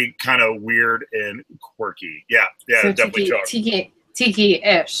very kind of weird and quirky. Yeah, So definitely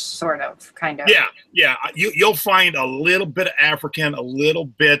tiki-ish, sort of, kind of. Yeah. You'll find a little bit of African, a little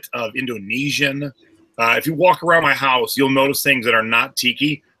bit of Indonesian. If you walk around my house, you'll notice things that are not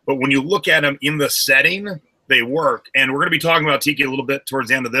tiki, but when you look at them in the setting, they work. And we're going to be talking about tiki a little bit towards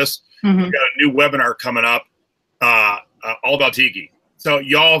the end of this. We've got a new webinar coming up all about tiki. So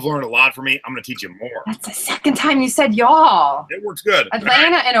y'all have learned a lot from me. I'm going to teach you more. That's the second time you said y'all. It works good.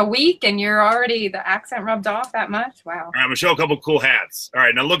 Atlanta in a week, and you're already, the accent rubbed off that much? Wow. All right, I'm going to show a couple cool hats. All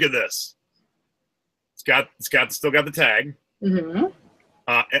right, now look at this. It's still got the tag.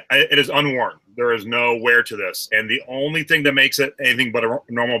 It is unworn. There is no wear to this. And the only thing that makes it anything but a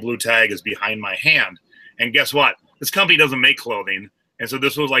normal blue tag is behind my hand. And guess what? This company doesn't make clothing. And so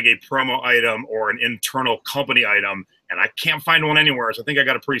this was like a promo item or an internal company item. And I can't find one anywhere. So I think I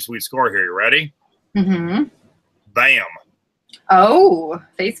got a pretty sweet score here. You ready? Bam. Oh,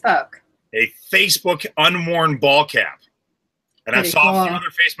 Facebook. A Facebook unworn ball cap. And I saw a few other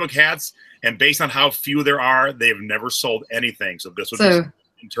Facebook hats. And based on how few there are, they've never sold anything. So this would be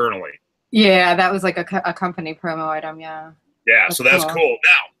internally. Yeah, that was like a company promo item, yeah. Yeah, so that's cool.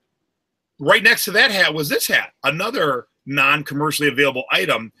 Now, right next to that hat was this hat, another non-commercially available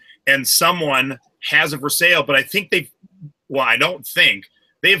item, and someone has it for sale, but I think I don't think,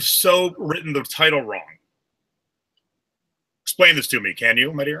 they've so written the title wrong. Explain this to me, can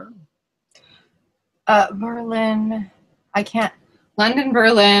you, my dear? Berlin, I can't, London,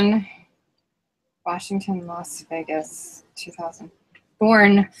 Berlin, Washington, Las Vegas, 2000.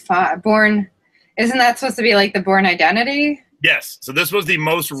 Born, isn't that supposed to be like the Born Identity? Yes. So this was the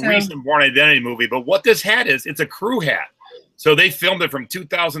most recent Born Identity movie. But what this hat is, it's a crew hat. So they filmed it from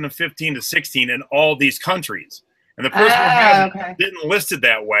 2015 to 16 in all these countries. And the person who has it didn't list it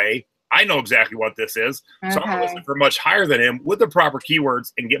that way. I know exactly what this is. So I'm going to list it for much higher than him with the proper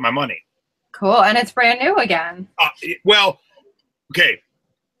keywords and get my money. Cool. And it's brand new again. Well, okay.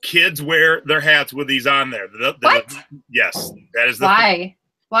 Kids wear their hats with these on there. What? Yes, that is the thing.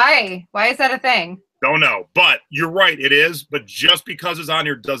 Why? Why is that a thing? Don't know, but you're right. It is, but just because it's on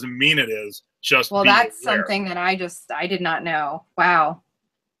here doesn't mean it is. Just that's something that I did not know. Wow.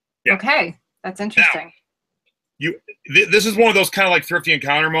 Yeah. Okay, that's interesting. Now, this is one of those kind of like thrifty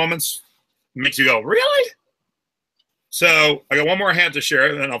encounter moments. Makes you go, really? So I got one more hat to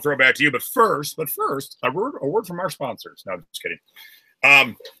share, and then I'll throw it back to you. But first, a word from our sponsors. No, just kidding.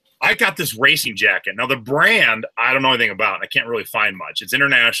 I got this racing jacket. Now, the brand, I don't know anything about. I can't really find much. It's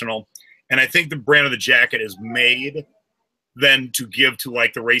international, and I think the brand of the jacket is made then to give to,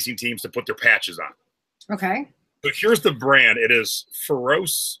 like, the racing teams to put their patches on. Okay. So here's the brand. It is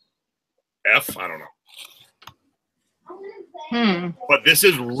Feroce F. I don't know. But this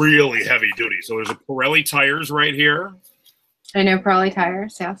is really heavy duty. So there's a Pirelli tires right here. I know Pirelli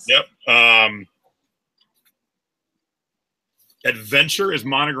tires, yes. Yep. Adventure is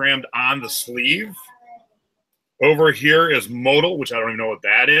monogrammed on the sleeve. Over here is Modal, which I don't even know what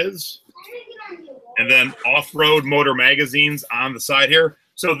that is. And then Off-Road Motor Magazines on the side here.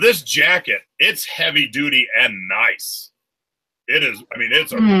 So this jacket, it's heavy duty and nice. It is, I mean,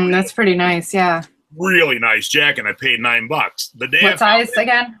 it's that's pretty nice, yeah. Really nice jacket. I paid $9. The day what size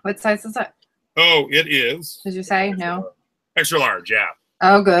again? What size is it? Oh, it is. Did you say? No. Extra large, yeah.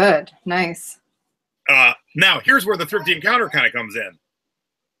 Oh, good. Nice. Now, here's where the Thrifty Encounter kind of comes in.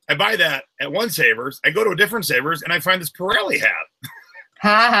 I buy that at one Savers. I go to a different Savers, and I find this Pirelli hat.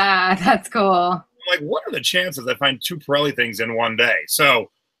 Ha ha, that's cool. I'm like, what are the chances I find 2 Pirelli things in one day? So,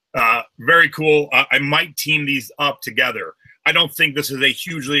 very cool. I might team these up together. I don't think this is a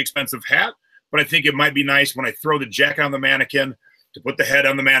hugely expensive hat, but I think it might be nice when I throw the jacket on the mannequin to put the head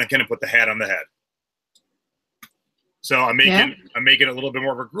on the mannequin and put the hat on the head. So I'm making it a little bit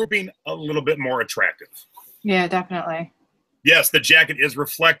more of a grouping, a little bit more attractive. Yeah, definitely. Yes, the jacket is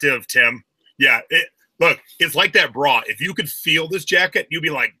reflective, Tim. Yeah, look, it's like that bra. If you could feel this jacket, you'd be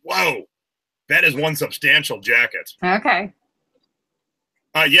like, whoa, that is one substantial jacket. Okay.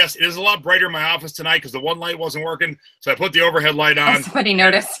 Yes, it is a lot brighter in my office tonight because the one light wasn't working. So I put the overhead light on. Somebody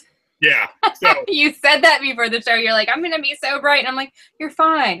noticed. Yeah. So you said that before the show. You're like, I'm going to be so bright. And I'm like, you're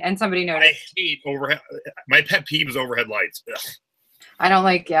fine. And somebody noticed. I hate overhead. My pet peeve is overhead lights. Ugh. I don't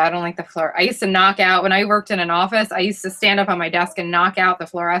like the floor. I used to knock out, when I worked in an office, I used to stand up on my desk and knock out the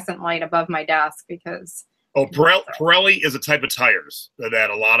fluorescent light above my desk because. Oh, Pirelli is a type of tires that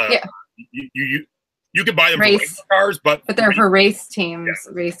a lot of, you can buy them for race cars, but they're for race teams,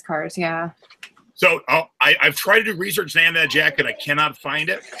 race cars. Yeah. So I've tried to do research on that jacket. I cannot find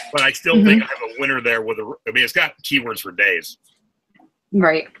it, but I still think I have a winner there with I mean, it's got keywords for days.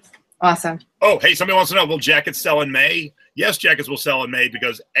 Right. Awesome. Oh, hey, somebody wants to know, will jackets sell in May? Yes, jackets will sell in May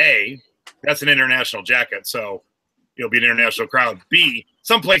because A, that's an international jacket. So it'll be an international crowd. B,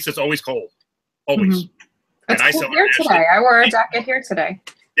 someplace it's always cold. Always. And I sell here today. I wore a jacket here today.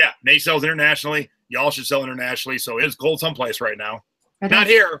 Yeah. Nate sells internationally. Y'all should sell internationally. So it's cold someplace right now. Not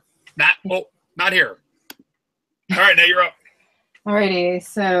here. Not here. All right, now you're up. Alrighty,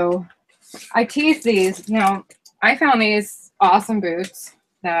 so I teased these. Now, I found these awesome boots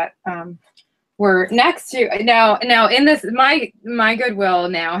that were next to now in this my Goodwill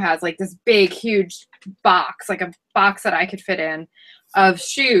now has like this big huge box, like a box that I could fit in of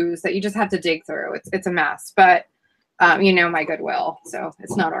shoes that you just have to dig through. It's a mess, but you know my Goodwill, so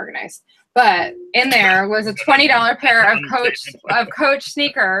it's not organized. But in there was a $20 pair of Coach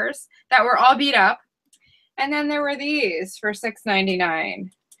sneakers that were all beat up. And then there were these for $6.99.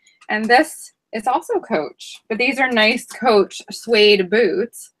 And this is also Coach. But these are nice Coach suede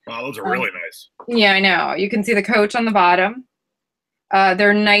boots. Wow, those are really nice. Yeah, I know. You can see the Coach on the bottom.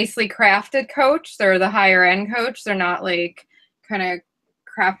 They're nicely crafted Coach. They're the higher end Coach. They're not like kind of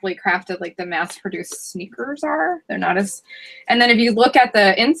craftily crafted like the mass-produced sneakers are. They're not as... And then if you look at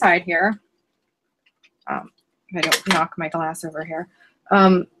the inside here, if I don't knock my glass over here,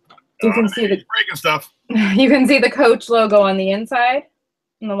 you can see the breaking stuff. You can see the Coach logo on the inside,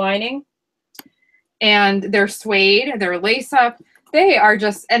 in the lining, and they're suede. They're lace up. They are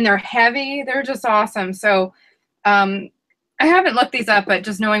just, and they're heavy. They're just awesome. So, I haven't looked these up, but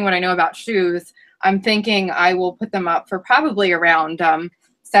just knowing what I know about shoes, I'm thinking I will put them up for probably around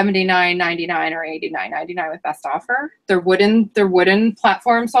 $79.99 or $89.99 with best offer. They're wooden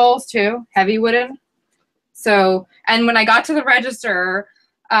platform soles too, heavy wooden. So, and when I got to the register,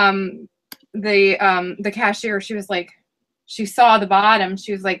 the cashier, she was like, she saw the bottom.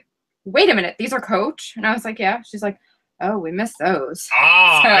 She was like, wait a minute, these are Coach? And I was like, yeah. She's like, oh, we missed those.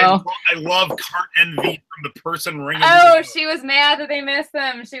 Ah, so, I love cart envy from the person ringing. Oh, she was mad that they missed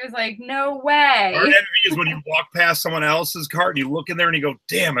them. She was like, no way. Cart envy is when you walk past someone else's cart and you look in there and you go,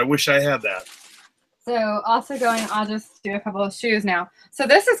 damn, I wish I had that. So also going, I'll just do a couple of shoes now. So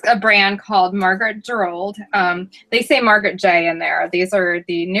this is a brand called Margaret Gerald. They say Margaret J in there. These are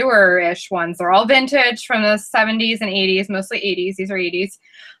the newer-ish ones. They're all vintage from the 70s and 80s, mostly 80s. These are 80s.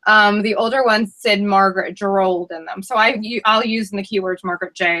 The older ones said Margaret Gerald in them. So I'll use in the keywords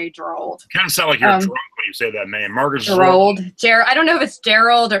Margaret J. Gerald. Kind of sound like you're drunk when you say that name. Margaret Gerald. I don't know if it's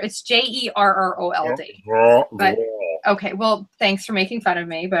Gerald or it's Jerrold. But okay, well, thanks for making fun of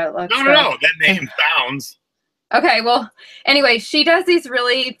me, but let's No, that name sounds. Okay, well, anyway, she does these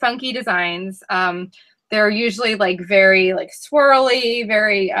really funky designs. They're usually like very like swirly,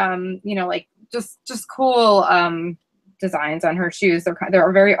 very you know, like just cool designs on her shoes.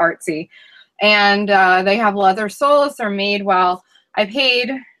 They're very artsy, and they have leather soles. They're made well. I paid,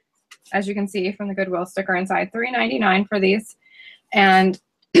 as you can see from the Goodwill sticker inside, $3.99 for these, and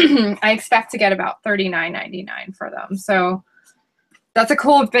I expect to get about $39.99 for them. So That's a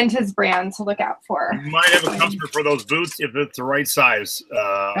cool vintage brand to look out for. You might have a customer for those boots if it's the right size.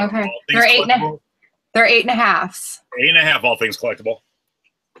 Okay. They're 8.5. They're 8.5s. 8.5, all things collectible.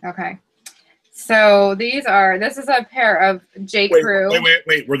 Okay. So this is a pair of J. Crew.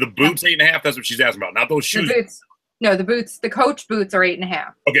 Wait. Were the boots 8.5? That's what she's asking about. Not those shoes. The boots. No, the boots. The Coach boots are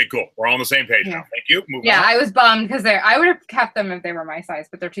 8.5. Okay, cool. We're all on the same page now. Thank you. Move on. I was bummed because I would have kept them if they were my size,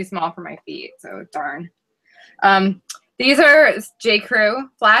 but they're too small for my feet. So darn. These are J. Crew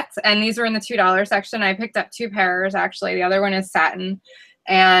flats, and these are in the $2 section. I picked up 2 pairs actually. The other one is satin.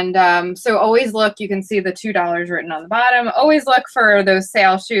 And so always look, you can see the $2 written on the bottom. Always look for those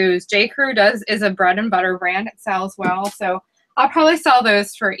sale shoes. J. Crew is a bread and butter brand. It sells well. So I'll probably sell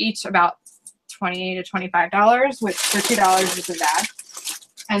those for each about $20 to $25, which for $2 isn't bad.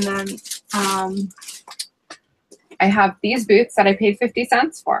 And then I have these boots that I paid 50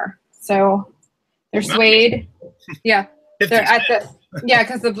 cents for. So they're suede. Yeah. They're at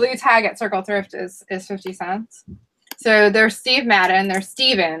because the blue tag at Circle Thrift is 50 cents. So they're Steve Madden. They're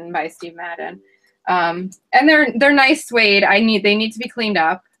Steven by Steve Madden. And they're nice suede. They need to be cleaned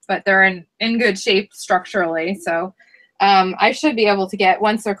up, but they're in good shape structurally. So I should be able to get,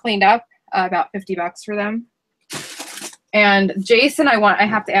 once they're cleaned up, about $50 for them. And Jason, I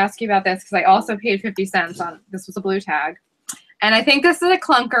have to ask you about this because I also paid 50 cents on, this was a blue tag. And I think this is a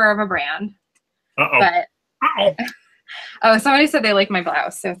clunker of a brand. But oh, somebody said they like my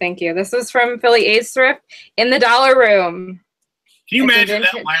blouse, so thank you. This was from Philly A's Thrift in the dollar room. Can you imagine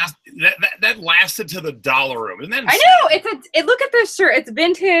that lasted to the dollar room? Isn't that insane? I know. Look at this shirt. It's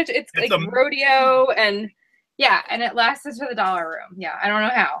vintage. It's like rodeo, and yeah, and it lasted to the dollar room. Yeah, I don't know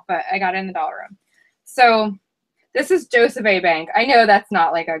how, but I got it in the dollar room. So this is Joseph A. Bank. I know that's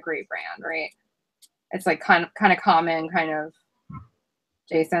not like a great brand, right? It's like kind of common, kind of.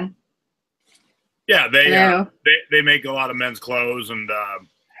 Jason. Yeah, they make a lot of men's clothes, and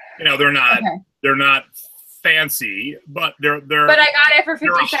they're not fancy, but they're. But I got it for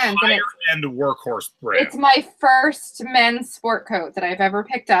 50 cents, and it's workhorse brand. It's my first men's sport coat that I've ever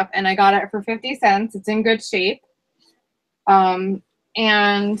picked up, and I got it for 50 cents. It's in good shape, and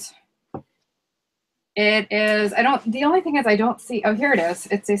it is. The only thing is I don't see. Oh, here it is.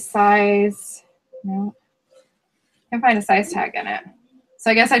 It's a size. No, I can't find a size tag in it. So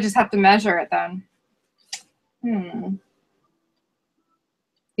I guess I just have to measure it then.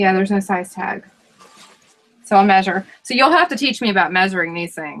 Yeah, there's no size tag. So I'll measure. So you'll have to teach me about measuring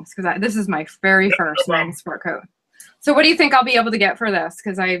these things because this is my very first men's sport coat. So what do you think I'll be able to get for this?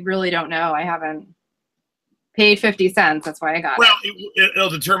 Because I really don't know. I haven't paid 50 cents. That's why I got it. It'll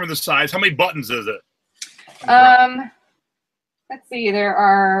determine the size. How many buttons is it? Let's see. There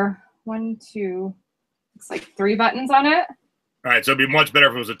are 1, 2, it's like 3 buttons on it. All right, so it'd be much better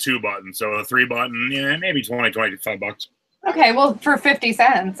if it was a 2-button. So a 3-button, yeah, maybe $25. Okay, well, for 50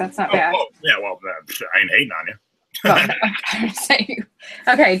 cents, that's not bad. Oh, yeah, well, I ain't hating on you.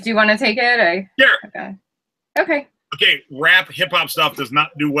 Okay, do you want to take it? Sure. Okay. Okay, rap hip-hop stuff does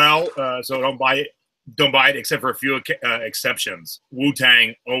not do well, so don't buy it. Don't buy it except for a few exceptions.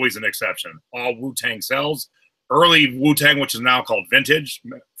 Wu-Tang, always an exception. All Wu-Tang sells. Early Wu-Tang, which is now called vintage,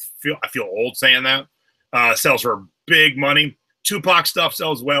 I feel old saying that, sells for big money. Tupac stuff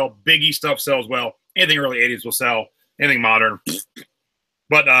sells well. Biggie stuff sells well. Anything early 80s will sell. Anything modern.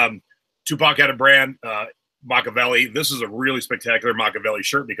 But Tupac had a brand, Machiavelli. This is a really spectacular Machiavelli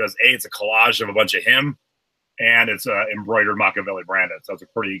shirt because, A, it's a collage of a bunch of him, and it's embroidered Machiavelli branded. So it's a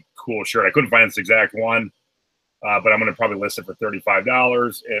pretty cool shirt. I couldn't find this exact one, but I'm going to probably list it for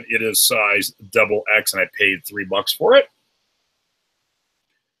 $35. And it is size XX, and I paid $3 for it.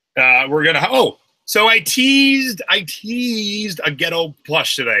 We're going to... So I teased a ghetto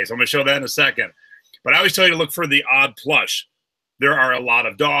plush today. So I'm going to show that in a second. But I always tell you to look for the odd plush. There are a lot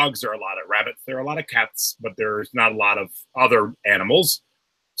of dogs. There are a lot of rabbits. There are a lot of cats. But there's not a lot of other animals.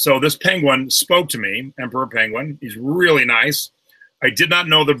 So this penguin spoke to me, Emperor Penguin. He's really nice. I did not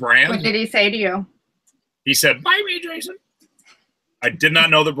know the brand. What did he say to you? He said, "Buy me, Jason." I did not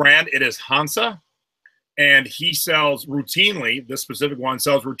know the brand. It is Hansa. And he sells routinely, this specific one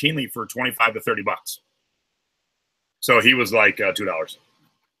sells routinely for $25 to $30. So he was like $2.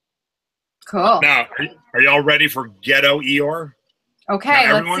 Cool. Now, are y'all ready for ghetto Eeyore? Okay,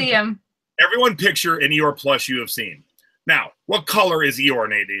 now, let's see him. Everyone picture an Eeyore plush you have seen. Now, what color is Eeyore,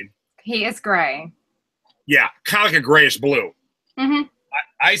 Nadine? He is gray. Yeah, kind of like a grayish blue. Mm-hmm.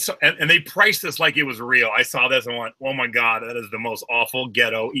 I saw, and they priced this like it was real. I saw this and went, "Oh my God, that is the most awful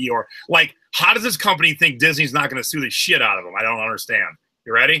ghetto Eeyore." Like, how does this company think Disney's not going to sue the shit out of them? I don't understand.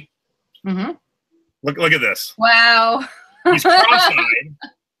 You ready? Mm-hmm. Look at this. Wow. He's cross-eyed.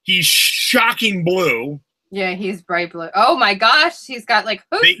 He's shocking blue. Yeah, he's bright blue. Oh my gosh, he's got like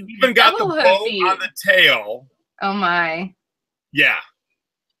hooves. They even got the bow on the tail. Oh my. Yeah.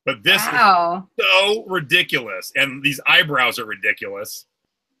 But this is so ridiculous. And these eyebrows are ridiculous.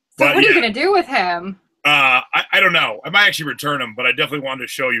 So what are you going to do with him? I don't know. I might actually return him, but I definitely wanted to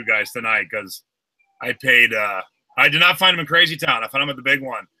show you guys tonight because I paid. I did not find him in Crazy Town. I found him at the big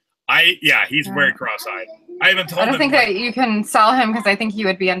one. He's very cross-eyed. I even told him. I don't think that you can sell him because I think he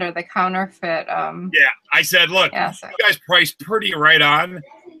would be under the counterfeit. Yeah, I said, look, you guys priced pretty right on.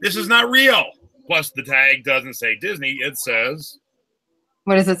 This is not real. Plus, the tag doesn't say Disney. It says.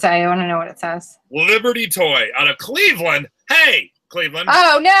 What does it say? I want to know what it says. Liberty Toy out of Cleveland. Hey, Cleveland.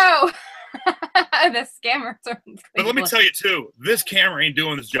 Oh, no. The scammers are in Cleveland. But let me tell you, too, this camera ain't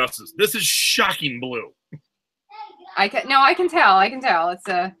doing this justice. This is shocking blue. I can tell. It's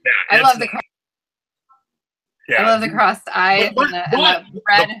a. I love the. I love the crossed eyes and the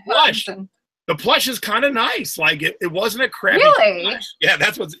red plush. The plush is kind of nice. Like it wasn't a crappy. Really? Plush. Yeah,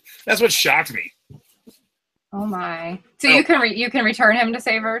 that's what shocked me. Oh my! So you can return him to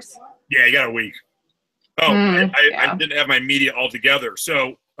Savers? Yeah, you got a week. Oh, I didn't have my media all together.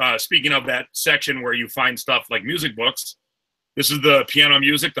 So speaking of that section where you find stuff like music books, this is the piano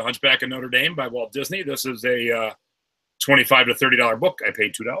music, The Hunchback of Notre Dame by Walt Disney. This is a $25 to $30 book. I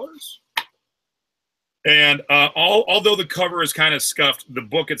paid $2. And although the cover is kind of scuffed, the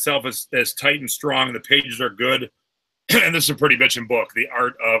book itself is tight and strong. The pages are good. And this is a pretty bitchin' book, The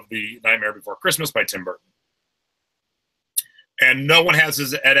Art of the Nightmare Before Christmas by Tim Burton. And no one has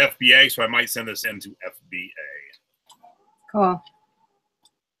this at FBA, so I might send this into FBA. Cool. All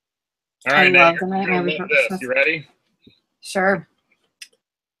right, now you ready? Sure.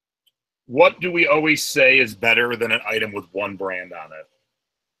 What do we always say is better than an item with one brand on it?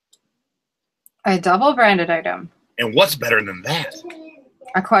 A double branded item. And what's better than that?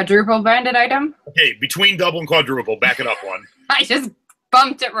 A quadruple branded item? Okay, between double and quadruple, back it up one. I just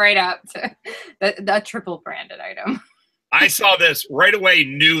bumped it right up to the triple branded item. I saw this right away,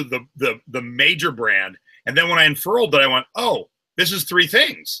 knew the major brand, and then when I unfurled it, I went, "Oh, this is three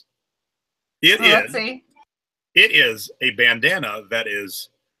things." Let's see. It is a bandana that is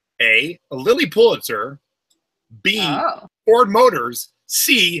A, Lily Pulitzer, B, Ford Motors,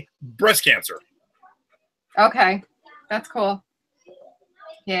 C, breast cancer. Okay, that's cool.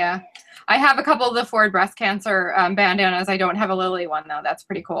 Yeah, I have a couple of the Ford breast cancer bandanas. I don't have a Lily one though. That's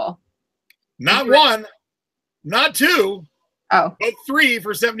pretty cool. Not one. Not two, but three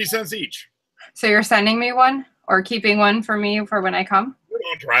for 70 cents each. So you're sending me one or keeping one for me for when I come? You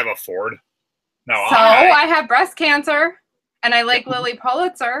don't drive a Ford. No. So I have breast cancer and I like Lily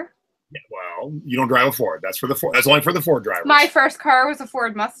Pulitzer. Yeah, well, you don't drive a Ford. That's for the Ford. That's only for the Ford drivers. My first car was a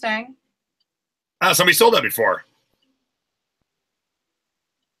Ford Mustang. Somebody sold that before.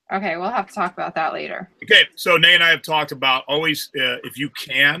 Okay, we'll have to talk about that later. Okay, so Nay and I have talked about always, if you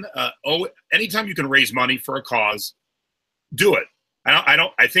can, anytime you can raise money for a cause, do it.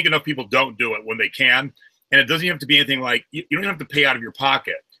 I think enough people don't do it when they can, and it doesn't have to be anything like you don't have to pay out of your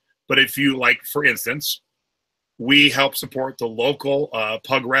pocket. But if you like, for instance, we help support the local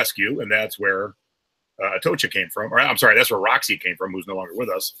pug rescue, and that's where Tocha came from. Or I'm sorry, that's where Roxy came from, who's no longer with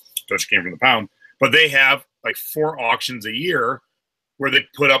us. Tocha came from the pound, but they have like 4 auctions a year where they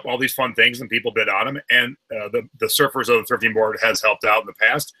put up all these fun things and people bid on them. And the surfers of the thrifting board has helped out in the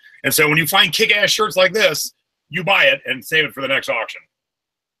past. And so when you find kick-ass shirts like this, you buy it and save it for the next auction.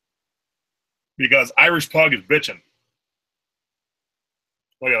 Because Irish Pug is bitching.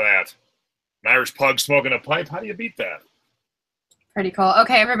 Look at that. An Irish Pug smoking a pipe. How do you beat that? Pretty cool.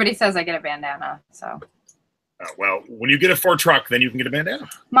 Okay, everybody says I get a bandana, so. Well, when you get a Ford truck, then you can get a bandana.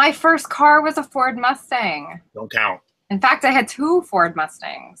 My first car was a Ford Mustang. Don't count. In fact, I had 2 Ford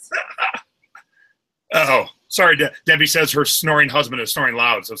Mustangs. Oh, sorry. Debbie says her snoring husband is snoring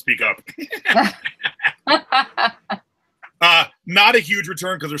loud, so speak up. Not a huge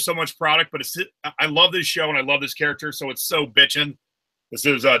return because there's so much product, but I love this show and I love this character, so it's so bitchin'. This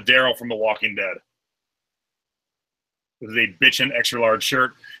is Daryl from The Walking Dead. This is a bitchin' extra large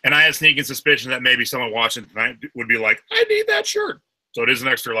shirt. And I had a sneaking suspicion that maybe someone watching tonight would be like, I need that shirt. So it is an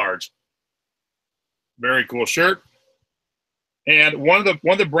extra large. Very cool shirt. And one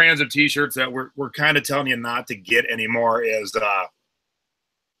of the brands of T-shirts that we're kind of telling you not to get anymore is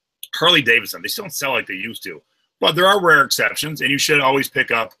Harley Davidson. They still don't sell like they used to, but there are rare exceptions, and you should always pick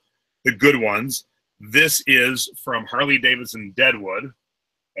up the good ones. This is from Harley Davidson Deadwood,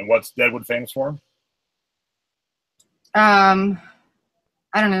 and what's Deadwood famous for? I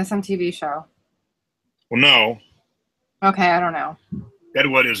don't know, some TV show. Well, no. Okay, I don't know.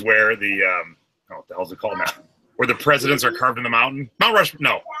 Deadwood is where the what the hell's it called now? Where the presidents are carved in the mountain. Mount Rushmore.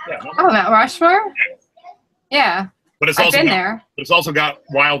 No. Yeah, Mount Rushmore? Yeah. But it's I've also been got, there. but it's also got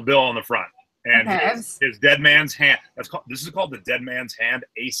Wild Bill on the front. And Okay, his Dead Man's Hand. This is called the Dead Man's Hand,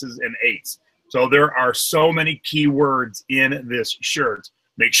 Aces and Eights. So there are so many keywords in this shirt.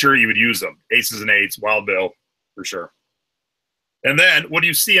 Make sure you would use them. Aces and Eights, Wild Bill, for sure. And then, what do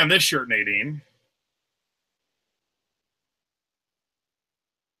you see on this shirt, Nadine?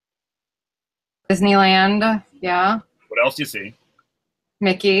 Disneyland, yeah. What else do you see?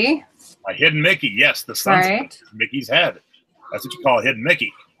 Mickey. A hidden Mickey, yes. The sunset is Mickey's head. That's what you call a hidden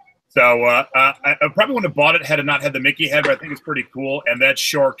Mickey. So I probably wouldn't have bought it had it not had the Mickey head, but I think it's pretty cool. And that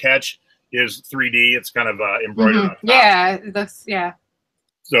shore catch is 3D. It's kind of embroidered on top. Yeah, yeah.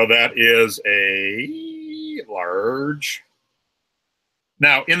 So that is a large.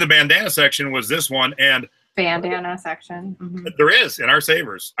 Now, in the bandana section was this one, and bandana section. There is in our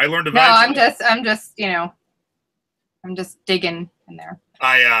savers. I learned to. No, I'm just you know, I'm just digging in there.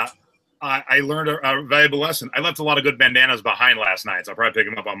 I learned a valuable lesson. I left a lot of good bandanas behind last night, so I'll probably pick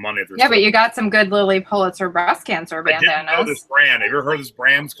them up on Monday. Yeah, but you got some good Lily Pulitzer breast cancer bandanas. I didn't know this brand. Have you ever heard of this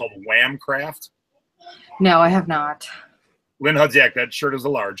brand? It's called Whamcraft. No, I have not. Lynn Hudziak, that shirt is a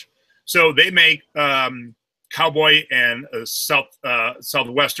large. So they make cowboy and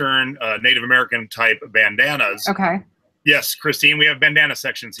southwestern Native American type bandanas. Okay. Yes, Christine, we have bandana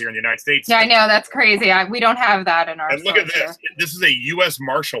sections here in the United States. Yeah, I know. That's crazy. We don't have that in our And look at this. Here. This is a U.S.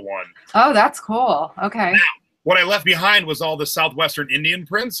 Marshal one. Oh, that's cool. Okay. Now, what I left behind was all the Southwestern Indian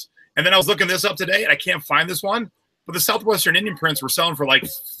prints. And then I was looking this up today, and I can't find this one. But the Southwestern Indian prints were selling for like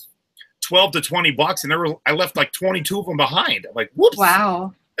 12 to 20 bucks. And I left like 22 of them behind. I'm like, whoops.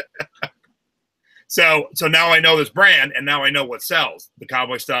 Wow. So now I know this brand, and now I know what sells. The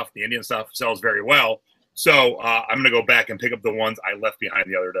cowboy stuff, the Indian stuff sells very well. So I'm going to go back and pick up the ones I left behind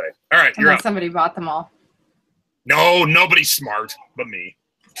the other day. All right, you're up. Somebody bought them all. No, nobody's smart but me.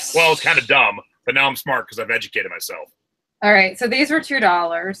 Well, it's kind of dumb, but now I'm smart because I've educated myself. All right, so these were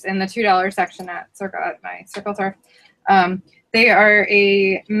 $2 in the $2 section at my Circle Thrift. They are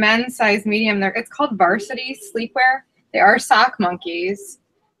a men's size medium. It's called Varsity Sleepwear. They are sock monkeys.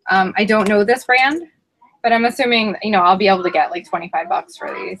 I don't know this brand, but I'm assuming I'll be able to get like 25 bucks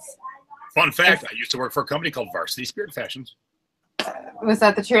for these. Fun fact, I used to work for a company called Varsity Spirit Fashions. Was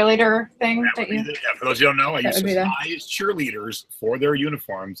that the cheerleader thing? Yeah, for those who don't know, I used to size cheerleaders for their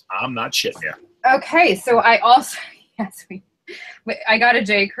uniforms. I'm not shitting you. Okay, so I also, I got a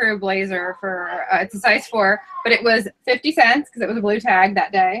J. Crew blazer for, it's a size 4, but it was 50 cents because it was a blue tag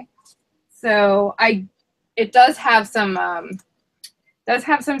that day. So it does have some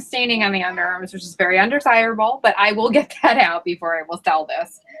staining on the underarms, which is very undesirable, but I will get that out before I will sell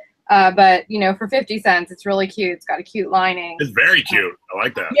this. But for 50 cents, it's really cute. It's got a cute lining. It's very cute. I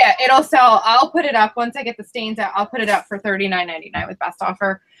like that. Yeah, it'll sell. I'll put it up once I get the stains out. I'll put it up for $39.99 with best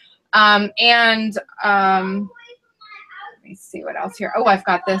offer. Let me see what else here. Oh, I've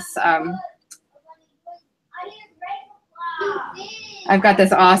got this. I've got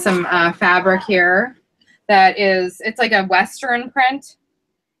this awesome fabric here. It's like a Western print.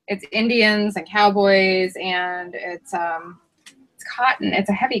 It's Indians and cowboys, and it's cotton. It's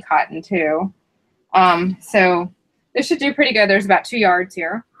a heavy cotton too. So this should do pretty good. There's about 2 yards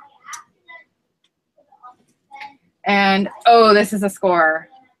here. And this is a score.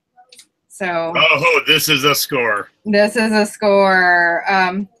 So this is a score. This is a score.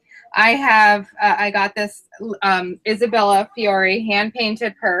 I got this Isabella Fiore hand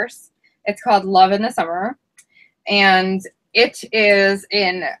painted purse. It's called Love in the Summer, and it is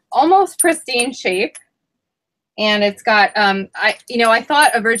in almost pristine shape. And it's got I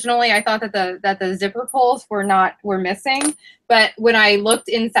thought originally that the zipper pulls were missing, but when I looked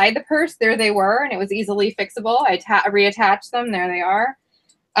inside the purse, there they were, and it was easily fixable. I reattached them. There they are.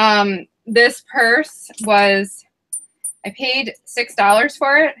 This purse I paid $6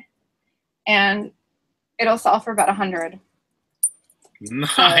 for it, and it'll sell for about $100.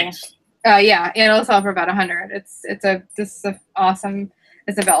 Nice. So, yeah, it'll sell for about $100. This is an awesome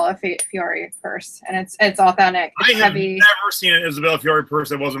Isabella Fiore purse, and it's authentic. It's heavy. Never seen an Isabella Fiore purse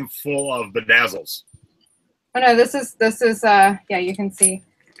that wasn't full of bedazzles. Oh no, this is yeah, you can see.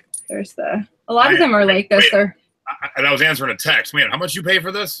 There's a lot of them are like this. I was answering a text. Man, how much you pay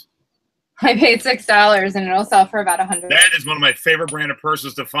for this? I paid $6, and it'll sell for about $100. That is one of my favorite brand of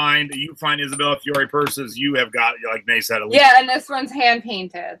purses to find. You find Isabella Fiore purses, you have got, like Nay said, yeah, and this one's hand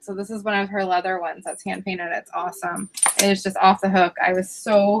painted. So this is one of her leather ones that's hand painted. It's awesome. It's just off the hook. I was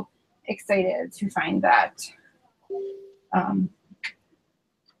so excited to find that. And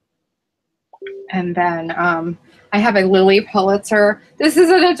then I have a Lily Pulitzer. This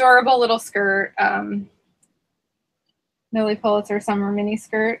is an adorable little skirt. Lily Pulitzer summer mini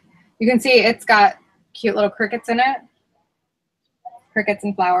skirt. You can see it's got cute little crickets in it. Crickets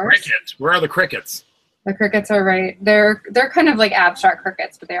and flowers. Crickets? Where are the crickets? The crickets are right. They're kind of like abstract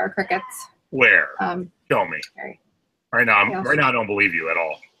crickets, but they are crickets. Where? Show me. Right now, I don't believe you at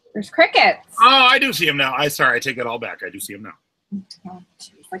all. There's crickets. Oh, I do see them now. Sorry, I take it all back. I do see them now. Oh,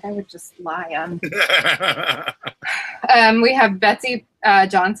 geez, like I would just lie on. We have Betsy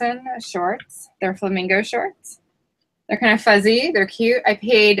Johnson shorts. They're flamingo shorts. They're kind of fuzzy. They're cute. I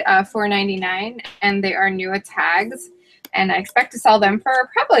paid $4.99, and they are new at tags. And I expect to sell them for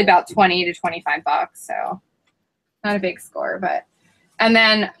probably about 20 to 25 bucks. So not a big score, but. And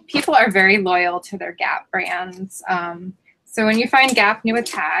then people are very loyal to their Gap brands. So when you find Gap new at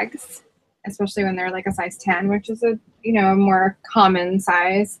tags, especially when they're like a size 10, which is a more common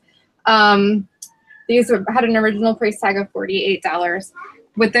size, these had an original price tag of $48.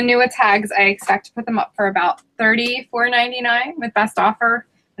 With the new at tags, I expect to put them up for about $34.99 with best offer,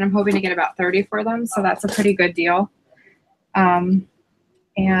 and I'm hoping to get about 30 for them. So that's a pretty good deal.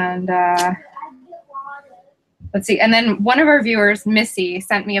 Let's see. And then one of our viewers, Missy,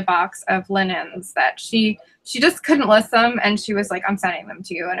 sent me a box of linens that she just couldn't list them, and she was like, I'm sending them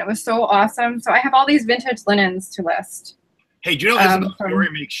to you. And it was so awesome. So I have all these vintage linens to list. Hey, do you know this story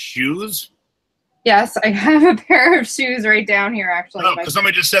makes shoes? Yes, I have a pair of shoes right down here, actually. Oh, because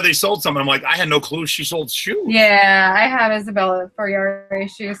somebody just said they sold some. I'm like, I had no clue she sold shoes. Yeah, I have Isabella Foriari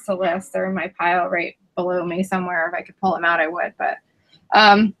shoes to list. They're in my pile right below me somewhere. If I could pull them out, I would. But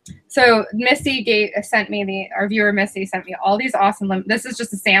so Missy our viewer Missy sent me all these awesome this is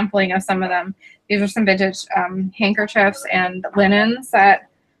just a sampling of some of them. These are some vintage handkerchiefs and linens that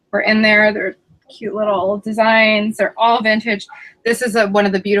were in there. They're cute little designs. They're all vintage. This is one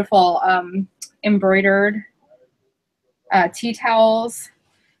of the beautiful embroidered tea towels.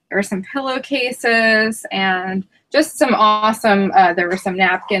 There were some pillowcases and just some awesome, there were some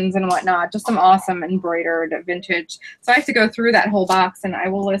napkins and whatnot, just some awesome embroidered vintage. So I have to go through that whole box, and I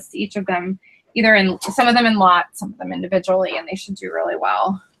will list each of them, some of them in lots, some of them individually, and they should do really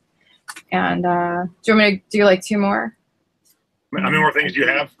well. And do you want me to do like 2 more? How many more things do you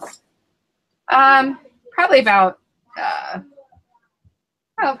have? Probably about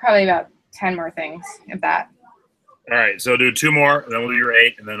 10 more things, if that. All right, so do 2 more, and then we'll do your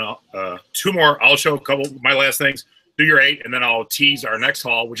 8, and then 2 more. I'll show a couple of my last things. Do your 8, and then I'll tease our next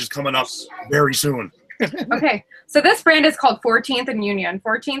haul, which is coming up very soon. Okay, so this brand is called 14th and Union.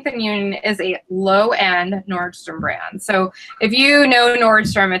 14th and Union is a low-end Nordstrom brand. So if you know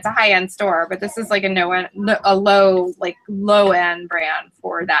Nordstrom, it's a high-end store, but this is like a low-end brand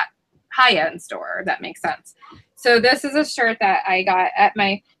for that high-end store, if that makes sense. So this is a shirt that I got at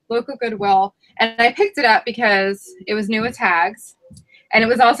my local Goodwill, and I picked it up because it was new with tags, and it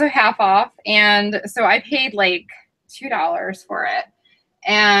was also half off, and so I paid like $2 for it.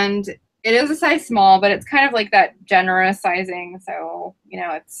 And it is a size small, but it's kind of like that generous sizing, so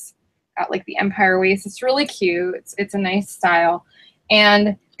it's got like the empire waist. It's really cute. It's a nice style,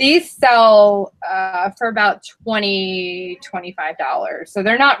 and these sell for about $20, $25. So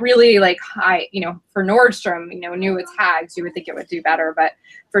they're not really like high, for Nordstrom, new with tags, you would think it would do better. But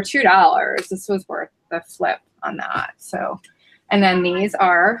for $2, this was worth the flip on that. So, and then these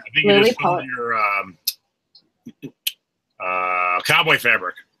are Lily Pulitzer. Your cowboy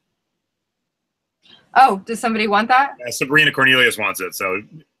fabric. Oh, does somebody want that? Sabrina Cornelius wants it. So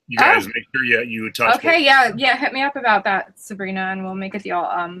you guys make sure you touch it. Okay, yeah, hit me up about that, Sabrina, and we'll make a deal.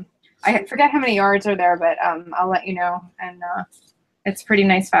 I forget how many yards are there, but I'll let you know. And it's pretty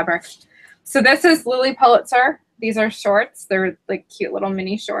nice fabric. So this is Lily Pulitzer. These are shorts. They're like cute little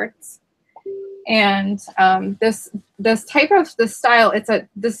mini shorts. And this style,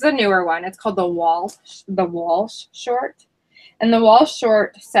 this is a newer one. It's called the Walsh short, and the Walsh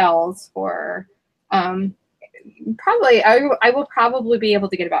short sells for probably I will probably be able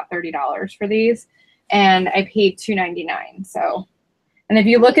to get about $30 for these, and I paid $2.99. So, and if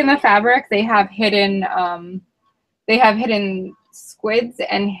you look in the fabric, they have hidden squids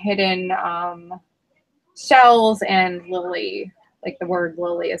and hidden shells, and lily, like the word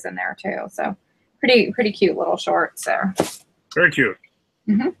lily is in there too. So pretty cute little shorts there. Very cute.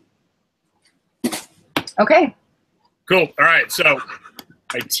 Okay. Cool. All right. So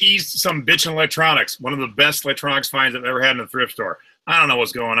I teased some bitchin' electronics. One of the best electronics finds I've ever had in a thrift store. I don't know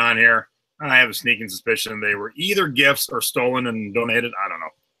what's going on here. I have a sneaking suspicion they were either gifts or stolen and donated. I don't know.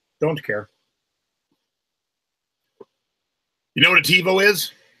 Don't care. You know what a TiVo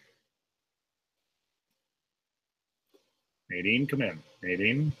is? Nadine, come in.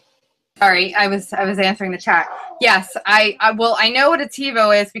 Nadine. Sorry, I was answering the chat. Yes, I know what a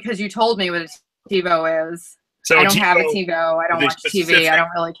TiVo is because you told me what a TiVo is. So I don't have a TiVo. I don't watch TV. I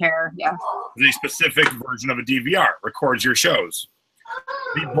don't really care. Yeah. The specific version of a DVR records your shows.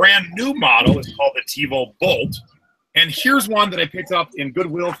 The brand new model is called the TiVo Bolt. And here's one that I picked up in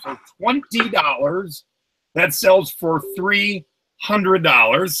Goodwill for $20. That sells for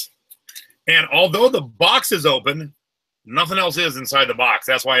 $300. And although the box is open, nothing else is inside the box.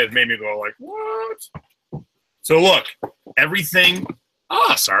 That's why it made me go like, what? So look, everything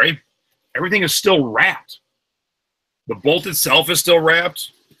is still wrapped. The bolt itself is still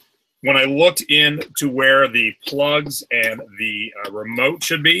wrapped. When I looked into where the plugs and the remote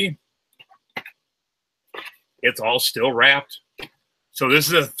should be, it's all still wrapped. So this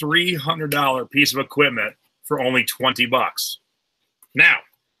is a $300 piece of equipment for only 20 bucks. Now,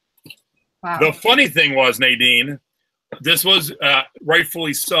 wow. The funny thing was, Nadine, this was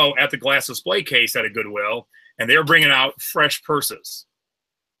rightfully so at the glass display case at a Goodwill, and they were bringing out fresh purses,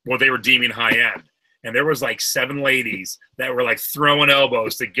 what they were deeming high end. And there was like 7 ladies that were like throwing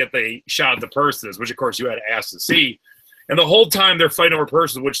elbows to get the shot at the purses, which of course you had to ask to see. And the whole time they're fighting over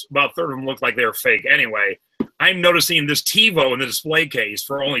purses, which about a third of them looked like they were fake anyway. I'm noticing this TiVo in the display case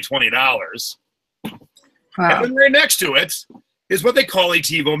for only $20. Wow. And then right next to it is what they call a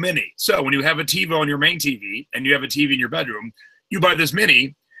TiVo Mini. So when you have a TiVo on your main TV and you have a TV in your bedroom, you buy this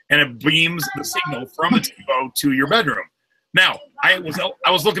Mini and it beams the signal from the TiVo to your bedroom. Now, I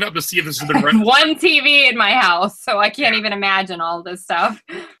was looking up to see if this has been registered. One TV in my house, so I can't even imagine all this stuff.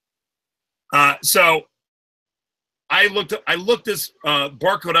 So I looked this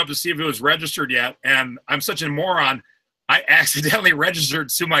barcode up to see if it was registered yet, and I'm such a moron. I accidentally registered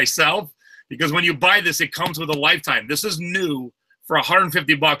to myself because when you buy this, it comes with a lifetime. This is new for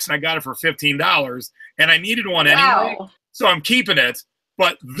 150 bucks, and I got it for $15, and I needed one anyway, so I'm keeping it.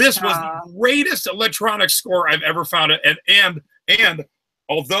 But this was the greatest electronic score I've ever found. And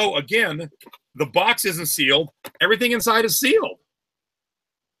although, again, the box isn't sealed, everything inside is sealed.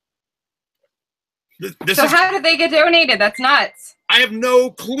 So how did they get donated? That's nuts. I have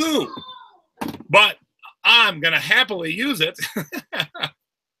no clue. But I'm going to happily use it.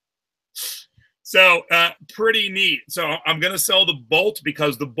 So pretty neat. So I'm going to sell the Bolt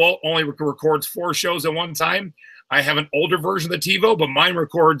because the Bolt only records 4 shows at one time. I have an older version of the TiVo, but mine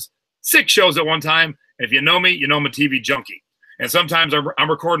records 6 shows at one time. And if you know me, you know I'm a TV junkie. And sometimes I'm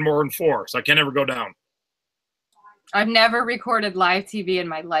recording more than 4, so I can't ever go down. I've never recorded live TV in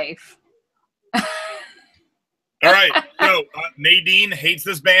my life. All right. So Nadine hates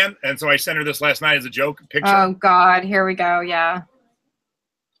this band, and so I sent her this last night as a joke picture. Oh, God. Here we go. Yeah.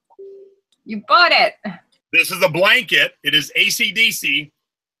 You bought it. This is a blanket. It is AC/DC.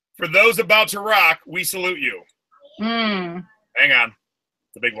 For those about to rock, we salute you. Mm. Hang on.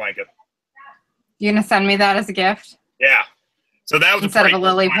 It's a big blanket. You gonna send me that as a gift? Yeah. So that was instead of a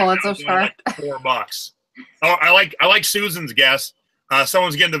Lily Pulitzer scarf. Like $4. Oh, I like Susan's guess.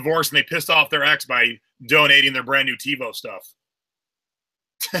 Someone's getting divorced and they pissed off their ex by donating their brand new TiVo stuff.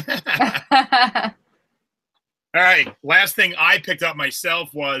 All right. Last thing I picked up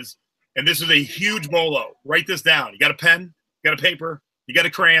myself was, and this is a huge bolo. Write this down. You got a pen? You got a paper? You got a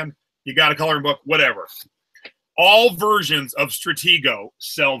crayon? You got a coloring book? Whatever. All versions of Stratego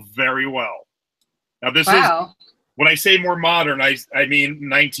sell very well. Now this is, when I say more modern, I mean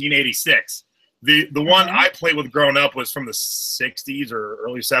 1986. The one I played with growing up was from the 60s or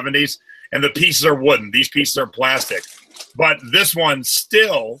early 70s, and the pieces are wooden. These pieces are plastic. But this one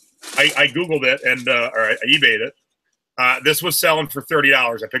still, I Googled it and or I eBayed it. This was selling for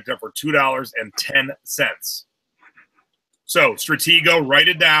 $30. I picked it up for $2.10. So Stratego, write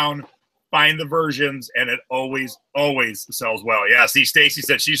it down. Find the versions, and it always sells well. Yeah, see, Staci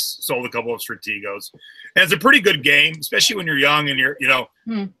said she's sold a couple of Strategos, and it's a pretty good game, especially when you're young and you're,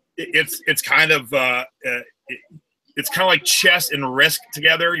 it's kind of it's kind of like chess and Risk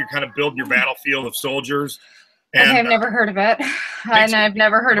together. You're kind of building your battlefield of soldiers. And I've never heard of it, and I've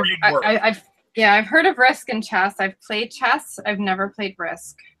never heard of. I've heard of Risk and chess. I've played chess. I've never played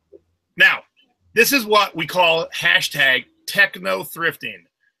Risk. Now, this is what we call hashtag techno thrifting.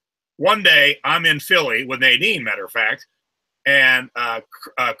 One day, I'm in Philly with Nadine, matter of fact, and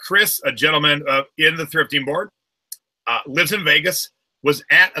Chris, a gentleman in the thrifting board, lives in Vegas, was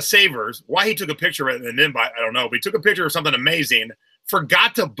at a Savers. Why he took a picture of it and didn't buy it, I don't know, but he took a picture of something amazing,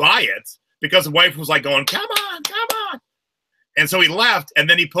 forgot to buy it because the wife was like going, come on, come on. And so he left, and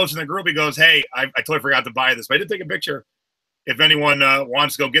then he posted in the group, he goes, hey, I totally forgot to buy this, but I did take a picture. If anyone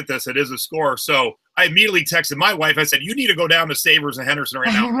wants to go get this, it is a score. So I immediately texted my wife. I said, you need to go down to Savers and Henderson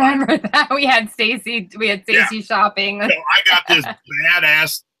right now. I remember that. We had Staci shopping. So I got this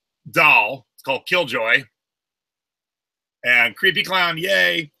badass doll. It's called Killjoy. And Creepy Clown,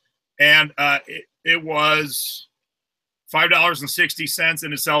 yay. And it was $5.60,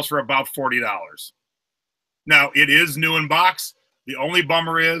 and it sells for about $40. Now, it is new in box. The only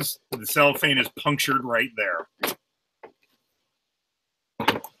bummer is the cellophane is punctured right there.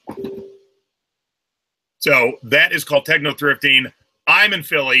 So that is called Techno Thrifting. I'm in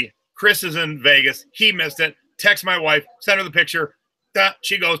Philly. Chris is in Vegas. He missed it. Text my wife, send her the picture.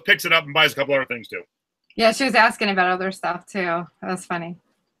 She goes, picks it up, and buys a couple other things too. Yeah, she was asking about other stuff too. That was funny.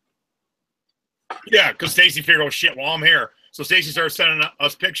 Yeah, because Staci figured, oh shit, well, I'm here. So Staci started sending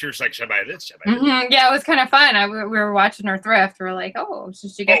us pictures like, should I buy this? Should I buy this? Yeah, it was kind of fun. We were watching her thrift. We were like, oh,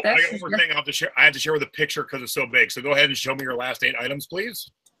 should she get this? I got one more thing I have to share. I had to share with a picture because it's so big. So go ahead and show me your last 8 items,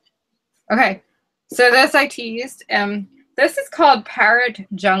 please. Okay. So this I teased. This is called Parrot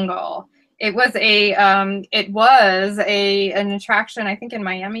Jungle. It was an attraction, I think, in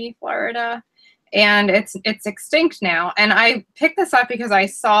Miami, Florida, and it's extinct now. And I picked this up because I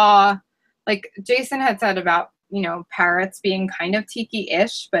saw, like Jason had said about, you know, parrots being kind of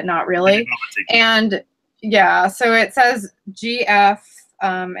tiki-ish, but not really. And yeah, so it says GF,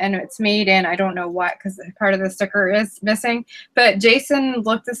 and it's made in, I don't know what, because part of the sticker is missing. But Jason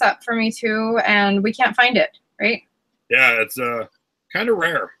looked this up for me too, and we can't find it, right? Yeah, it's kind of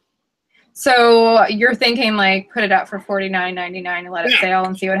rare. So you're thinking like put it up for $49.99 and let it sail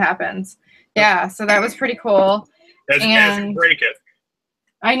and see what happens. Yeah, so that was pretty cool. As you break it.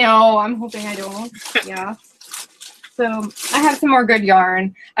 I know. I'm hoping I don't. Yeah. So I have some more good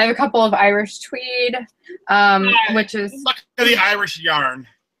yarn. I have a couple of Irish tweed, which is look at the Irish yarn.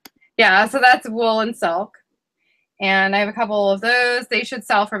 Yeah, so that's wool and silk. And I have a couple of those. They should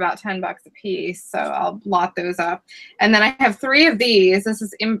sell for about $10 a piece, so I'll lot those up. And then I have 3 of these. This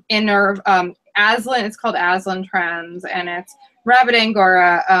is inner Aslan. It's called Aslan Trends, and it's rabbit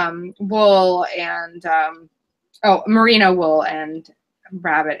Angora wool and merino wool and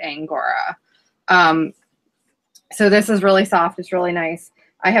rabbit Angora. So this is really soft. It's really nice.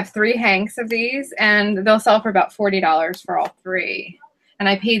 I have 3 hanks of these, and they'll sell for about $40 for all 3. And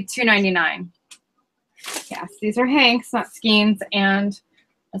I paid $2.99. Yes, these are hanks, not skeins. And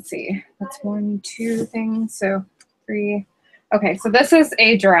let's see, that's 1, 2 things. So 3. Okay, so this is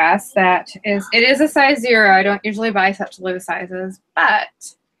a dress that it is a size 0. I don't usually buy such low sizes, but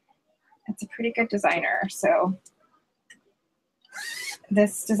it's a pretty good designer. So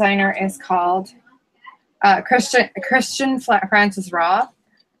this designer is called Christian Francis Roth.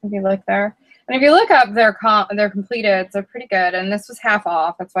 If you look there, and if you look up their completed, they're pretty good. And this was half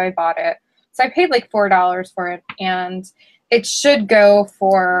off. That's why I bought it. So I paid like $4 for it, and it should go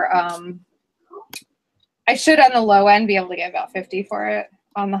for, I should on the low end be able to get about 50 for it.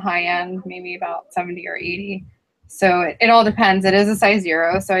 On the high end, maybe about 70 or 80. So it all depends. It is a size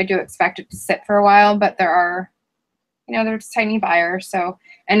 0, so I do expect it to sit for a while, but there are, you know, there's tiny buyers. So,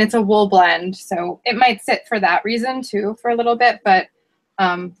 and it's a wool blend, so it might sit for that reason too for a little bit, but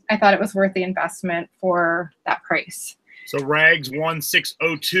I thought it was worth the investment for that price. So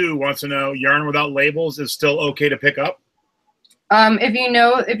Rags1602 wants to know, yarn without labels is still okay to pick up?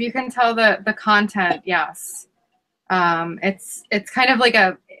 If you can tell the content, yes. It's kind of like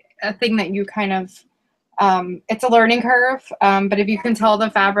a thing that you kind of, it's a learning curve. But if you can tell the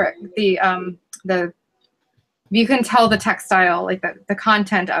fabric, you can tell the textile, like the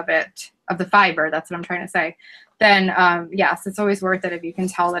content of it, of the fiber, that's what I'm trying to say, then yes, it's always worth it if you can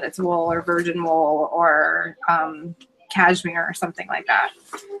tell that it's wool or virgin wool or cashmere or something like that.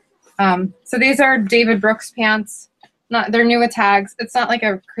 So these are David Brooks pants. They're new with tags. It's not like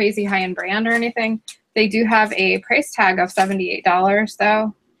a crazy high-end brand or anything. They do have a price tag of $78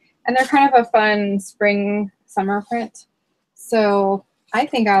 though, and they're kind of a fun spring summer print. So I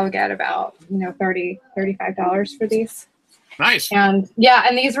think I'll get about, you know, $30, $35 for these. Nice. And yeah,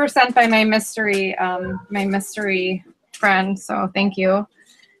 and these were sent by my mystery friend. So thank you.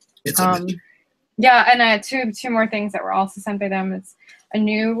 It's a mystery. Yeah, and I had two more things that were also sent by them. It's a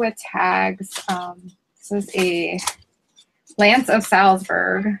new with tags. This is a Lance of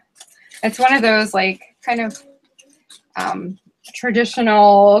Salzburg. It's one of those like kind of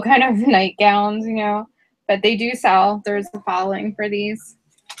traditional kind of nightgowns, you know, but they do sell. There's a following for these.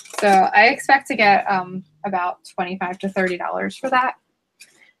 So I expect to get about $25 to $30 for that.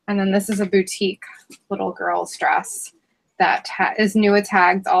 And then this is a boutique little girl's dress that is new with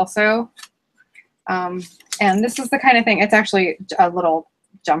tags also. And this is the kind of thing, it's actually a little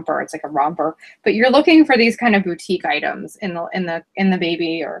jumper, it's like a romper, but you're looking for these kind of boutique items in the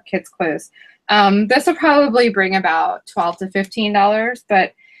baby or kids clothes. This will probably bring about $12 to $15,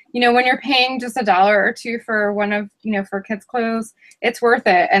 but you know, when you're paying just $1 or $2 for one of, you know, for kids clothes, it's worth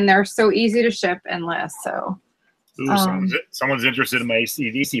it, and they're so easy to ship and list. So ooh, someone's interested in my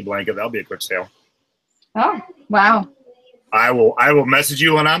CDC blanket. That'll be a quick sale. Oh, wow. I will message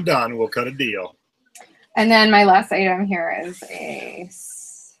you when I'm done. We'll cut a deal. And then my last item here is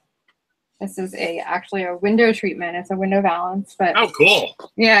actually a window treatment. It's a window valance, but oh, cool.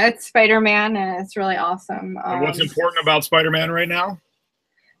 Yeah, it's Spider-Man, and it's really awesome. And what's important about Spider-Man right now?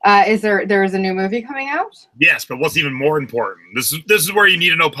 There's a new movie coming out? Yes, but what's even more important? This is where you need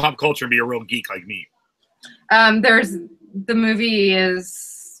to know pop culture and be a real geek like me. The movie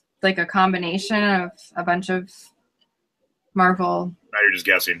is like a combination of a bunch of Marvel. Now you're just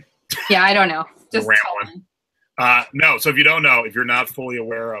guessing. Yeah, I don't know. Just rambling. No, so if you don't know, if you're not fully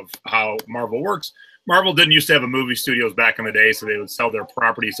aware of how Marvel works, Marvel didn't used to have a movie studios back in the day, so they would sell their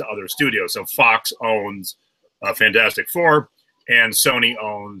properties to other studios. So Fox owns Fantastic Four, and Sony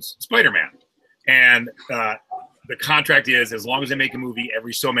owns Spider-Man. And the contract is, as long as they make a movie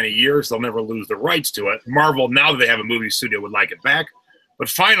every so many years, they'll never lose the rights to it. Marvel, now that they have a movie studio, would like it back. But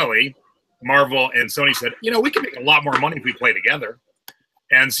finally, Marvel and Sony said, we can make a lot more money if we play together.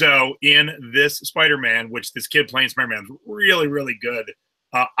 And so in this Spider-Man, which this kid playing Spider-Man is really, really good,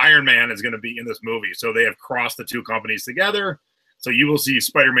 Iron Man is going to be in this movie. So they have crossed the two companies together. So you will see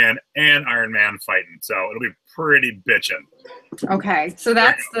Spider-Man and Iron Man fighting. So it'll be pretty bitchin'. Okay, so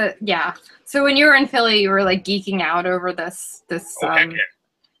that's So when you were in Philly, you were like geeking out over this.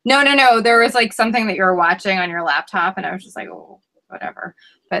 No. There was like something that you were watching on your laptop, and I was just like, oh, whatever.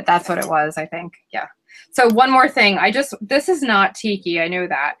 But that's what it was, I think. Yeah. So one more thing. This is not Tiki, I know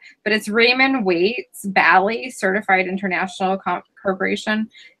that, but it's Raymond Waite's Bally Certified International Corporation. And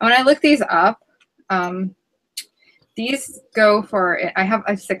when I look these up, these go for, I have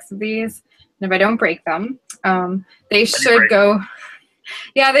 6 of these, and if I don't break them, they should go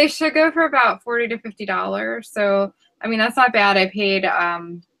for about $40 to $50. So, I mean, that's not bad. I paid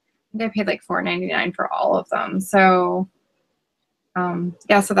like $4.99 for all of them. So,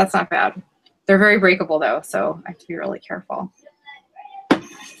 so that's not bad. They're very breakable though, so I have to be really careful.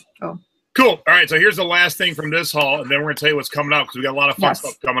 Oh. Cool. All right, so here's the last thing from this haul, and then we're going to tell you what's coming up, because we got a lot of fun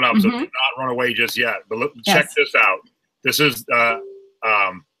stuff coming up, so do not run away just yet. But check this out. This is, oh,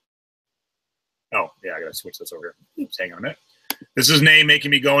 yeah, I got to switch this over here. Oops, hang on a minute. This is Nay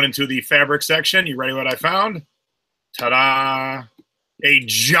making me going into the fabric section. You ready what I found? Ta-da! A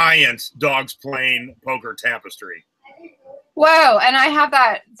giant Dogs Playing Poker tapestry. Whoa, and I have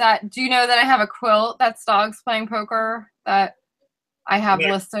that, do you know that I have a quilt that's Dogs Playing Poker that I have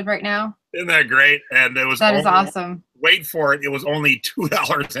listed right now? Isn't that great? And it was that is awesome. Wait for it. It was only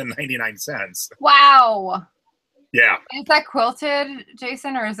 $2.99. Wow. Yeah. Is that quilted,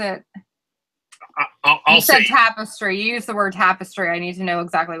 Jason, or is it? I'll say tapestry. You used the word tapestry. I need to know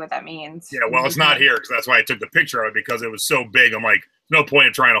exactly what that means. Yeah, well, it's not here, because that's why I took the picture of it, because it was so big. I'm like, no point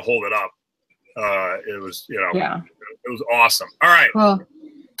in trying to hold it up. It was, it was awesome. All right. Well,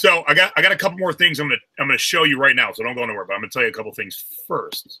 so I got a couple more things I'm gonna show you right now. So don't go anywhere, but I'm gonna tell you a couple things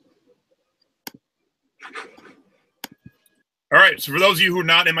first. All right. So for those of you who are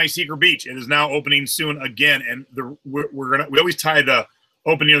not in my Secret Beach, it is now opening soon again, and we always tie the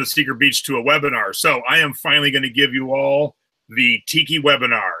opening of the Secret Beach to a webinar. So I am finally going to give you all the Tiki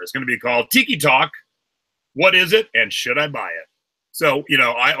webinar. It's going to be called Tiki Talk. What is it, and should I buy it? So,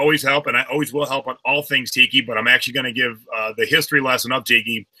 I always help, and I always will help on all things Tiki, but I'm actually going to give the history lesson of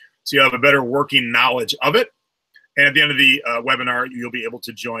Tiki so you have a better working knowledge of it. And at the end of the webinar, you'll be able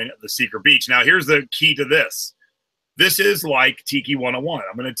to join the Secret Beach. Now, here's the key to this. This is like Tiki 101.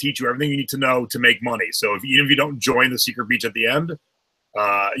 I'm going to teach you everything you need to know to make money. So even if you don't join the Secret Beach at the end,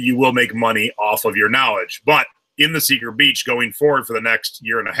 you will make money off of your knowledge. But in the Secret Beach going forward for the next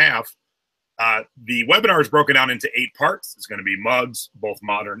year and a half, the webinar is broken down into 8 parts. It's going to be mugs, both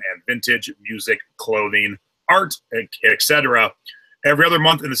modern and vintage, music, clothing, art, etc. Every other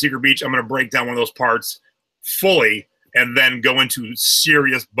month in the Secret Beach, I'm going to break down one of those parts fully and then go into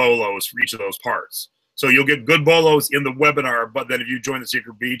serious bolos for each of those parts. So you'll get good bolos in the webinar, but then if you join the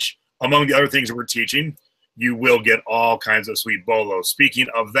Secret Beach, among the other things that we're teaching, you will get all kinds of sweet bolos. Speaking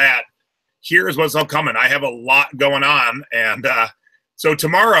of that, here's what's upcoming. I have a lot going on, and so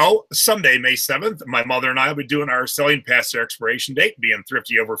tomorrow, Sunday, May 7th, my mother and I will be doing our selling past their expiration date, being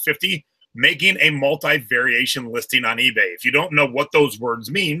Thrifty over 50, making a multi-variation listing on eBay. If you don't know what those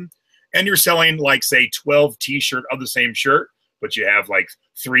words mean, and you're selling like, say, 12 t-shirt of the same shirt, but you have like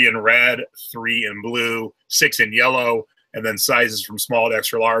 3 in red, 3 in blue, 6 in yellow, and then sizes from small to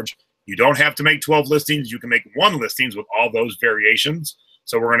extra large, you don't have to make 12 listings. You can make 1 listings with all those variations.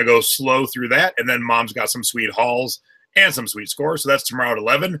 So we're going to go slow through that, and then Mom's got some sweet hauls and some sweet scores. So that's tomorrow at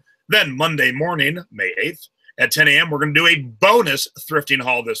 11. Then Monday morning, May 8th, at 10 a.m., we're going to do a bonus thrifting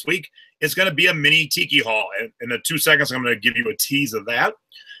haul this week. It's going to be a mini Tiki haul. And in the 2 seconds, I'm going to give you a tease of that.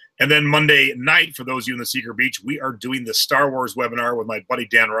 And then Monday night, for those of you in the Secret Beach, we are doing the Star Wars webinar with my buddy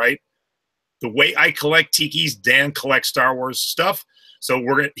Dan Wright. The way I collect tikis, Dan collects Star Wars stuff. So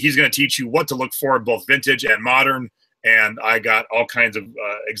he's going to teach you what to look for, both vintage and modern. And I got all kinds of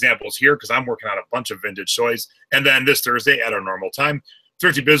examples here because I'm working on a bunch of vintage toys. And then this Thursday at our normal time,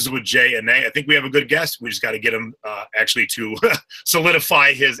 Thrifty Business with Jay and Nay. I think we have a good guest. We just got to get him actually to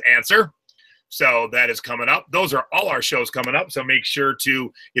solidify his answer. So that is coming up. Those are all our shows coming up. So make sure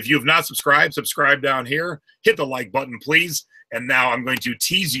to, if you have not subscribed, subscribe down here. Hit the like button, please. And now I'm going to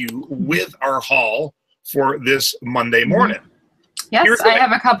tease you with our haul for this Monday morning. Yes, I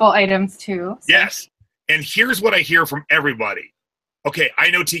have a couple items too. So. Yes. And here's what I hear from everybody. Okay, I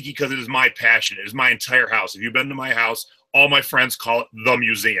know tiki because it is my passion. It is my entire house. If you've been to my house, all my friends call it the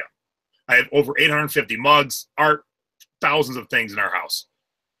museum. I have over 850 mugs, art, thousands of things in our house.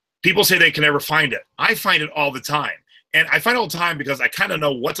 People say they can never find it. I find it all the time. And I find it all the time because I kind of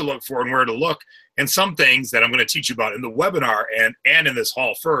know what to look for and where to look. And some things that I'm going to teach you about in the webinar and in this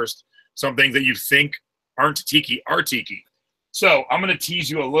haul first, some things that you think aren't tiki are tiki. So I'm going to tease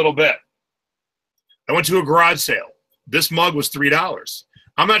you a little bit. I went to a garage sale. This mug was $3.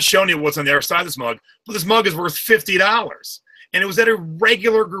 I'm not showing you what's on the other side of this mug, but this mug is worth $50. And it was at a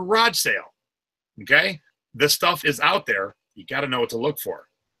regular garage sale. Okay? This stuff is out there. You got to know what to look for.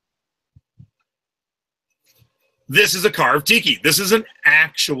 This is a carved tiki. This is an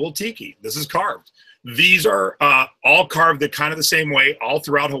actual tiki. This is carved. These are all carved kind of the same way all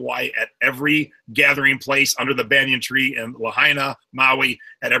throughout Hawaii at every gathering place under the banyan tree in Lahaina, Maui,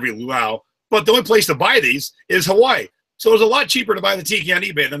 at every luau. But the only place to buy these is Hawaii. So it was a lot cheaper to buy the tiki on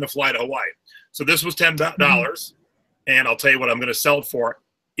eBay than to fly to Hawaii. So this was $10. And I'll tell you what I'm going to sell it for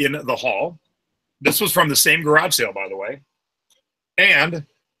in the haul. This was from the same garage sale, by the way. And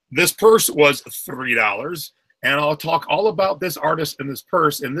this purse was $3. And I'll talk all about this artist and this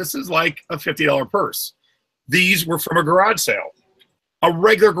purse. And this is like a $50 purse. These were from a garage sale. A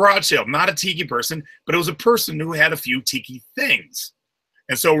regular garage sale, not a tiki person, but it was a person who had a few tiki things.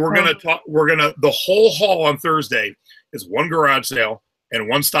 And so we're going to talk, the whole haul on Thursday is one garage sale and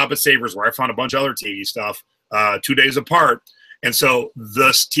one stop at Savers where I found a bunch of other tiki stuff 2 days apart. And so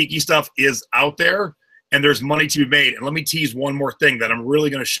this tiki stuff is out there and there's money to be made. And let me tease one more thing that I'm really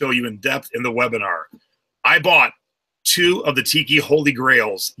going to show you in depth in the webinar. I bought 2 of the tiki holy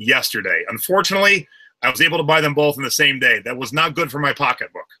grails yesterday. Unfortunately, I was able to buy them both in the same day. That was not good for my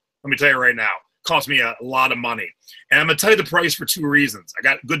pocketbook. Let me tell you right now. Cost me a lot of money. And I'm going to tell you the price for 2 reasons. I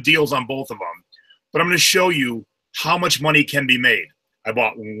got good deals on both of them. But I'm going to show you how much money can be made. I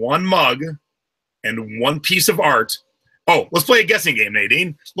bought 1 mug and 1 piece of art. Oh, let's play a guessing game,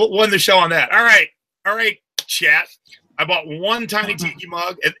 Nadine. We'll end the show on that. All right. All right, chat. I bought 1 tiny tiki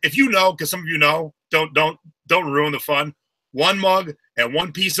mug. If you know, because some of you know, don't ruin the fun. 1 mug and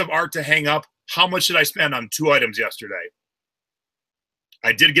 1 piece of art to hang up. How much did I spend on 2 items yesterday?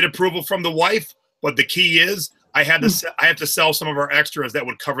 I did get approval from the wife, but the key is I have to sell some of our extras that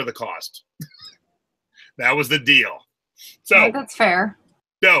would cover the cost. That was the deal. So yeah, that's fair.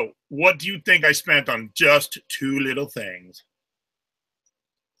 So what do you think I spent on just 2 little things?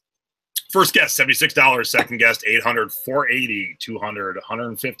 First guess, $76. Second guess, $800, $480, $200,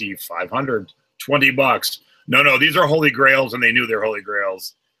 $150, $500, $20. No, these are holy grails, and they knew they're holy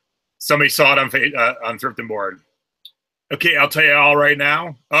grails. Somebody saw it on Thrifting board. Okay, I'll tell you all right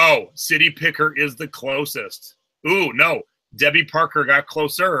now. Oh, City Picker is the closest. Ooh, no, Debbie Parker got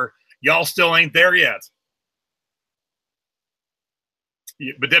closer. Y'all still ain't there yet.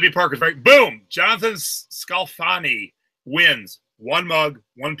 But Debbie Parker's right. Boom! Jonathan Scalfani wins. 1 mug,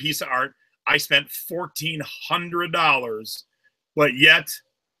 1 piece of art. I spent $1,400, but yet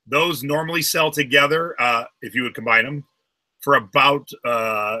those normally sell together, if you would combine them, for about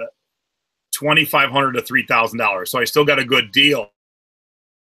 $2,500 to $3,000. So I still got a good deal.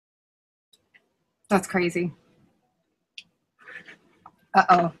 That's crazy.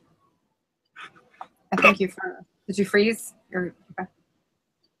 Uh-oh. I think you froze. Did you freeze? Or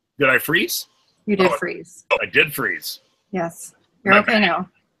did I freeze? You did freeze. I did freeze. Yes. You're okay now.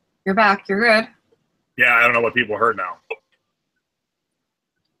 You're back. You're good. Yeah, I don't know what people heard now.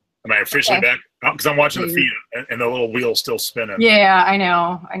 Am I officially back? Because I'm watching the feed and the little wheel's still spinning. Yeah, I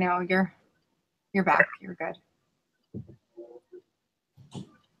know. I know. You're back. You're good.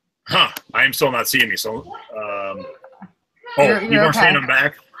 Huh. I am still not seeing me. So, you're you weren't saying I'm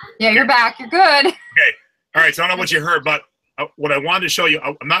back? Yeah, you're back. You're good. Okay. All right. So I don't know what you heard, but what I wanted to show you,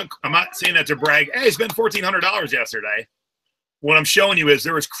 I'm not saying that to brag. Hey, I spent $1,400 yesterday. What I'm showing you is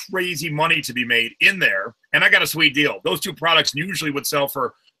there was crazy money to be made in there, and I got a sweet deal. Those 2 products usually would sell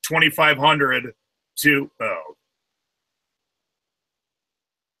for $2,500 to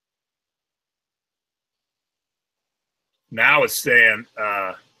Now it's saying,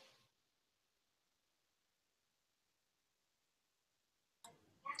 uh-oh.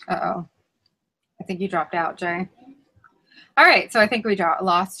 I think you dropped out, Jay. All right, so I think we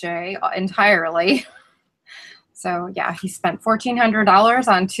lost Jay entirely. So yeah, he spent $1,400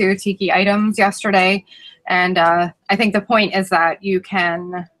 on 2 tiki items yesterday. And I think the point is that you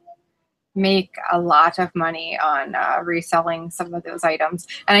can make a lot of money on reselling some of those items.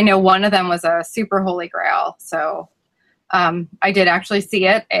 And I know one of them was a super holy grail. So I did actually see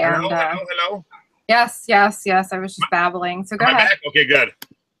it. And hello. Yes. I was just babbling. So go ahead. Back? Okay, good.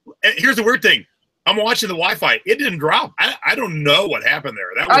 And here's the weird thing. I'm watching the Wi-Fi. It didn't drop. I don't know what happened there.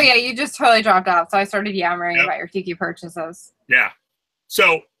 Oh yeah, you just totally dropped out. So I started yammering about your tiki purchases. Yeah.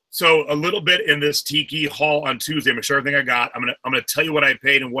 So a little bit in this tiki haul on Tuesday. I'm gonna show everything I got. I'm gonna tell you what I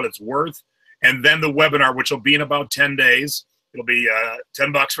paid and what it's worth, and then the webinar, which will be in about 10 days. It'll be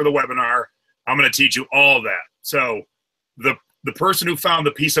 $10 for the webinar. I'm gonna teach you all of that. So the person who found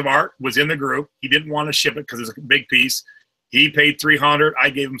the piece of art was in the group. He didn't want to ship it because it's a big piece. He paid $300.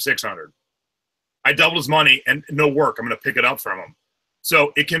 I gave him $600. I doubled his money and no work. I'm going to pick it up from him.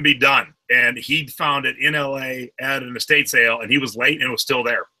 So it can be done. And he found it in LA at an estate sale, and he was late and it was still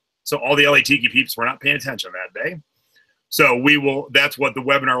there. So all the LA Tiki peeps were not paying attention that day. So that's what the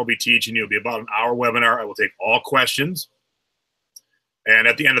webinar will be teaching you. It'll be about an hour webinar. I will take all questions. And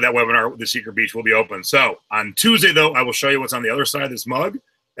at the end of that webinar, the secret beach will be open. So on Tuesday, though, I will show you what's on the other side of this mug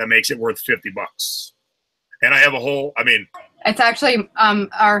that makes it worth $50. And I have a whole, it's actually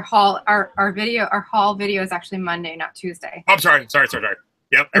our haul video is actually Monday, not Tuesday. Oh, I'm sorry.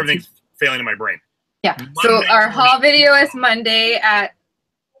 Yep, everything's failing in my brain. Yeah. So our haul video is Monday at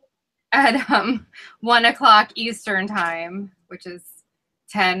 1 o'clock Eastern time, which is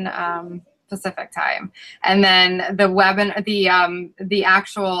 10 Pacific time, and then the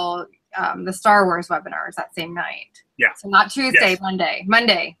actual the Star Wars webinar is that same night. Yeah. So not Tuesday, yes.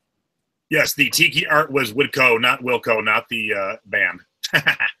 Monday. Yes, the tiki art was Woodco, not Wilco, not the band.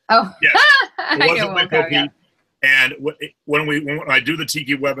 Oh, yes, it wasn't Wilco. Yeah. And when I do the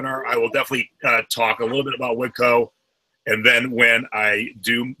tiki webinar, I will definitely talk a little bit about Woodco. And then when I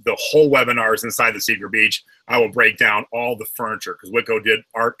do the whole webinars inside the Secret Beach, I will break down all the furniture because Woodco did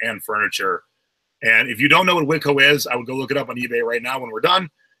art and furniture. And if you don't know what Woodco is, I would go look it up on eBay right now when we're done.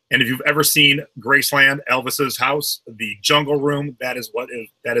 And if you've ever seen Graceland, Elvis's house, the jungle room, that is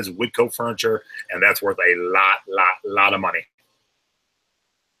Woodco furniture, and that's worth a lot of money.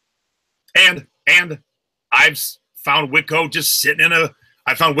 And I've found Woodco just sitting in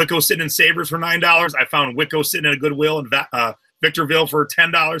I found Woodco sitting in Savers for $9. I found Woodco sitting in a Goodwill in Victorville for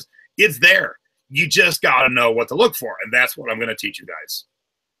 $10. It's there. You just got to know what to look for, and that's what I'm going to teach you guys.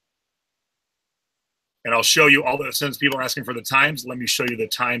 And I'll show you all the, since people are asking for the times, let me show you the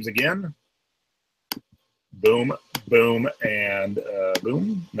times again. Boom, boom, and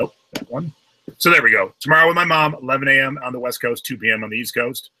boom. Nope, that one. So there we go. Tomorrow with my mom, 11 a.m. on the West Coast, 2 p.m. on the East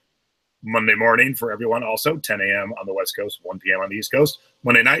Coast. Monday morning for everyone also, 10 a.m. on the West Coast, 1 p.m. on the East Coast.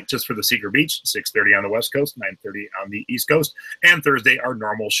 Monday night, just for the Secret Beach, 6:30 on the West Coast, 9:30 on the East Coast. And Thursday, our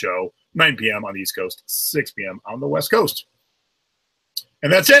normal show, 9 p.m. on the East Coast, 6 p.m. on the West Coast.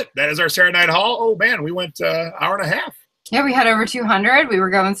 And that's it. That is our Saturday night haul. Oh, man, we went hour and a half. Yeah, we had over 200. We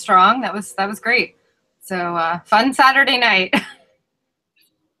were going strong. That was great. So fun Saturday night.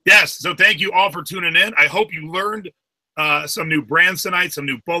 Yes. So thank you all for tuning in. I hope you learned some new brands tonight, some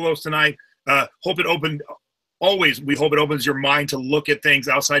new bolos tonight. Hope it opened. Always, we hope it opens your mind to look at things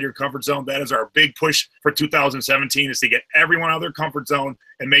outside your comfort zone. That is our big push for 2017, is to get everyone out of their comfort zone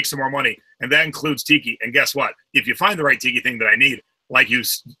and make some more money. And that includes tiki. And guess what? If you find the right tiki thing that I need, like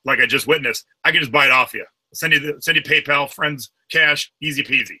I just witnessed, I can just buy it off you. Send you PayPal, friends, cash, easy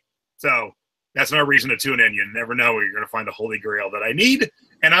peasy. So that's no reason to tune in. You never know where you're going to find the holy grail that I need.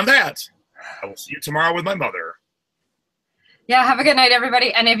 And on that, I will see you tomorrow with my mother. Yeah, have a good night,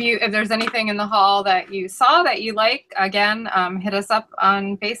 everybody. And if there's anything in the haul that you saw that you like, again, hit us up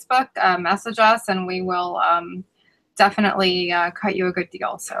on Facebook, message us, and we will definitely cut you a good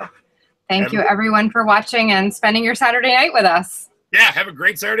deal. So thank you, everyone, for watching and spending your Saturday night with us. Yeah, have a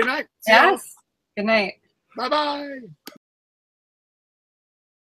great Saturday night. Yes. Good night. Bye-bye.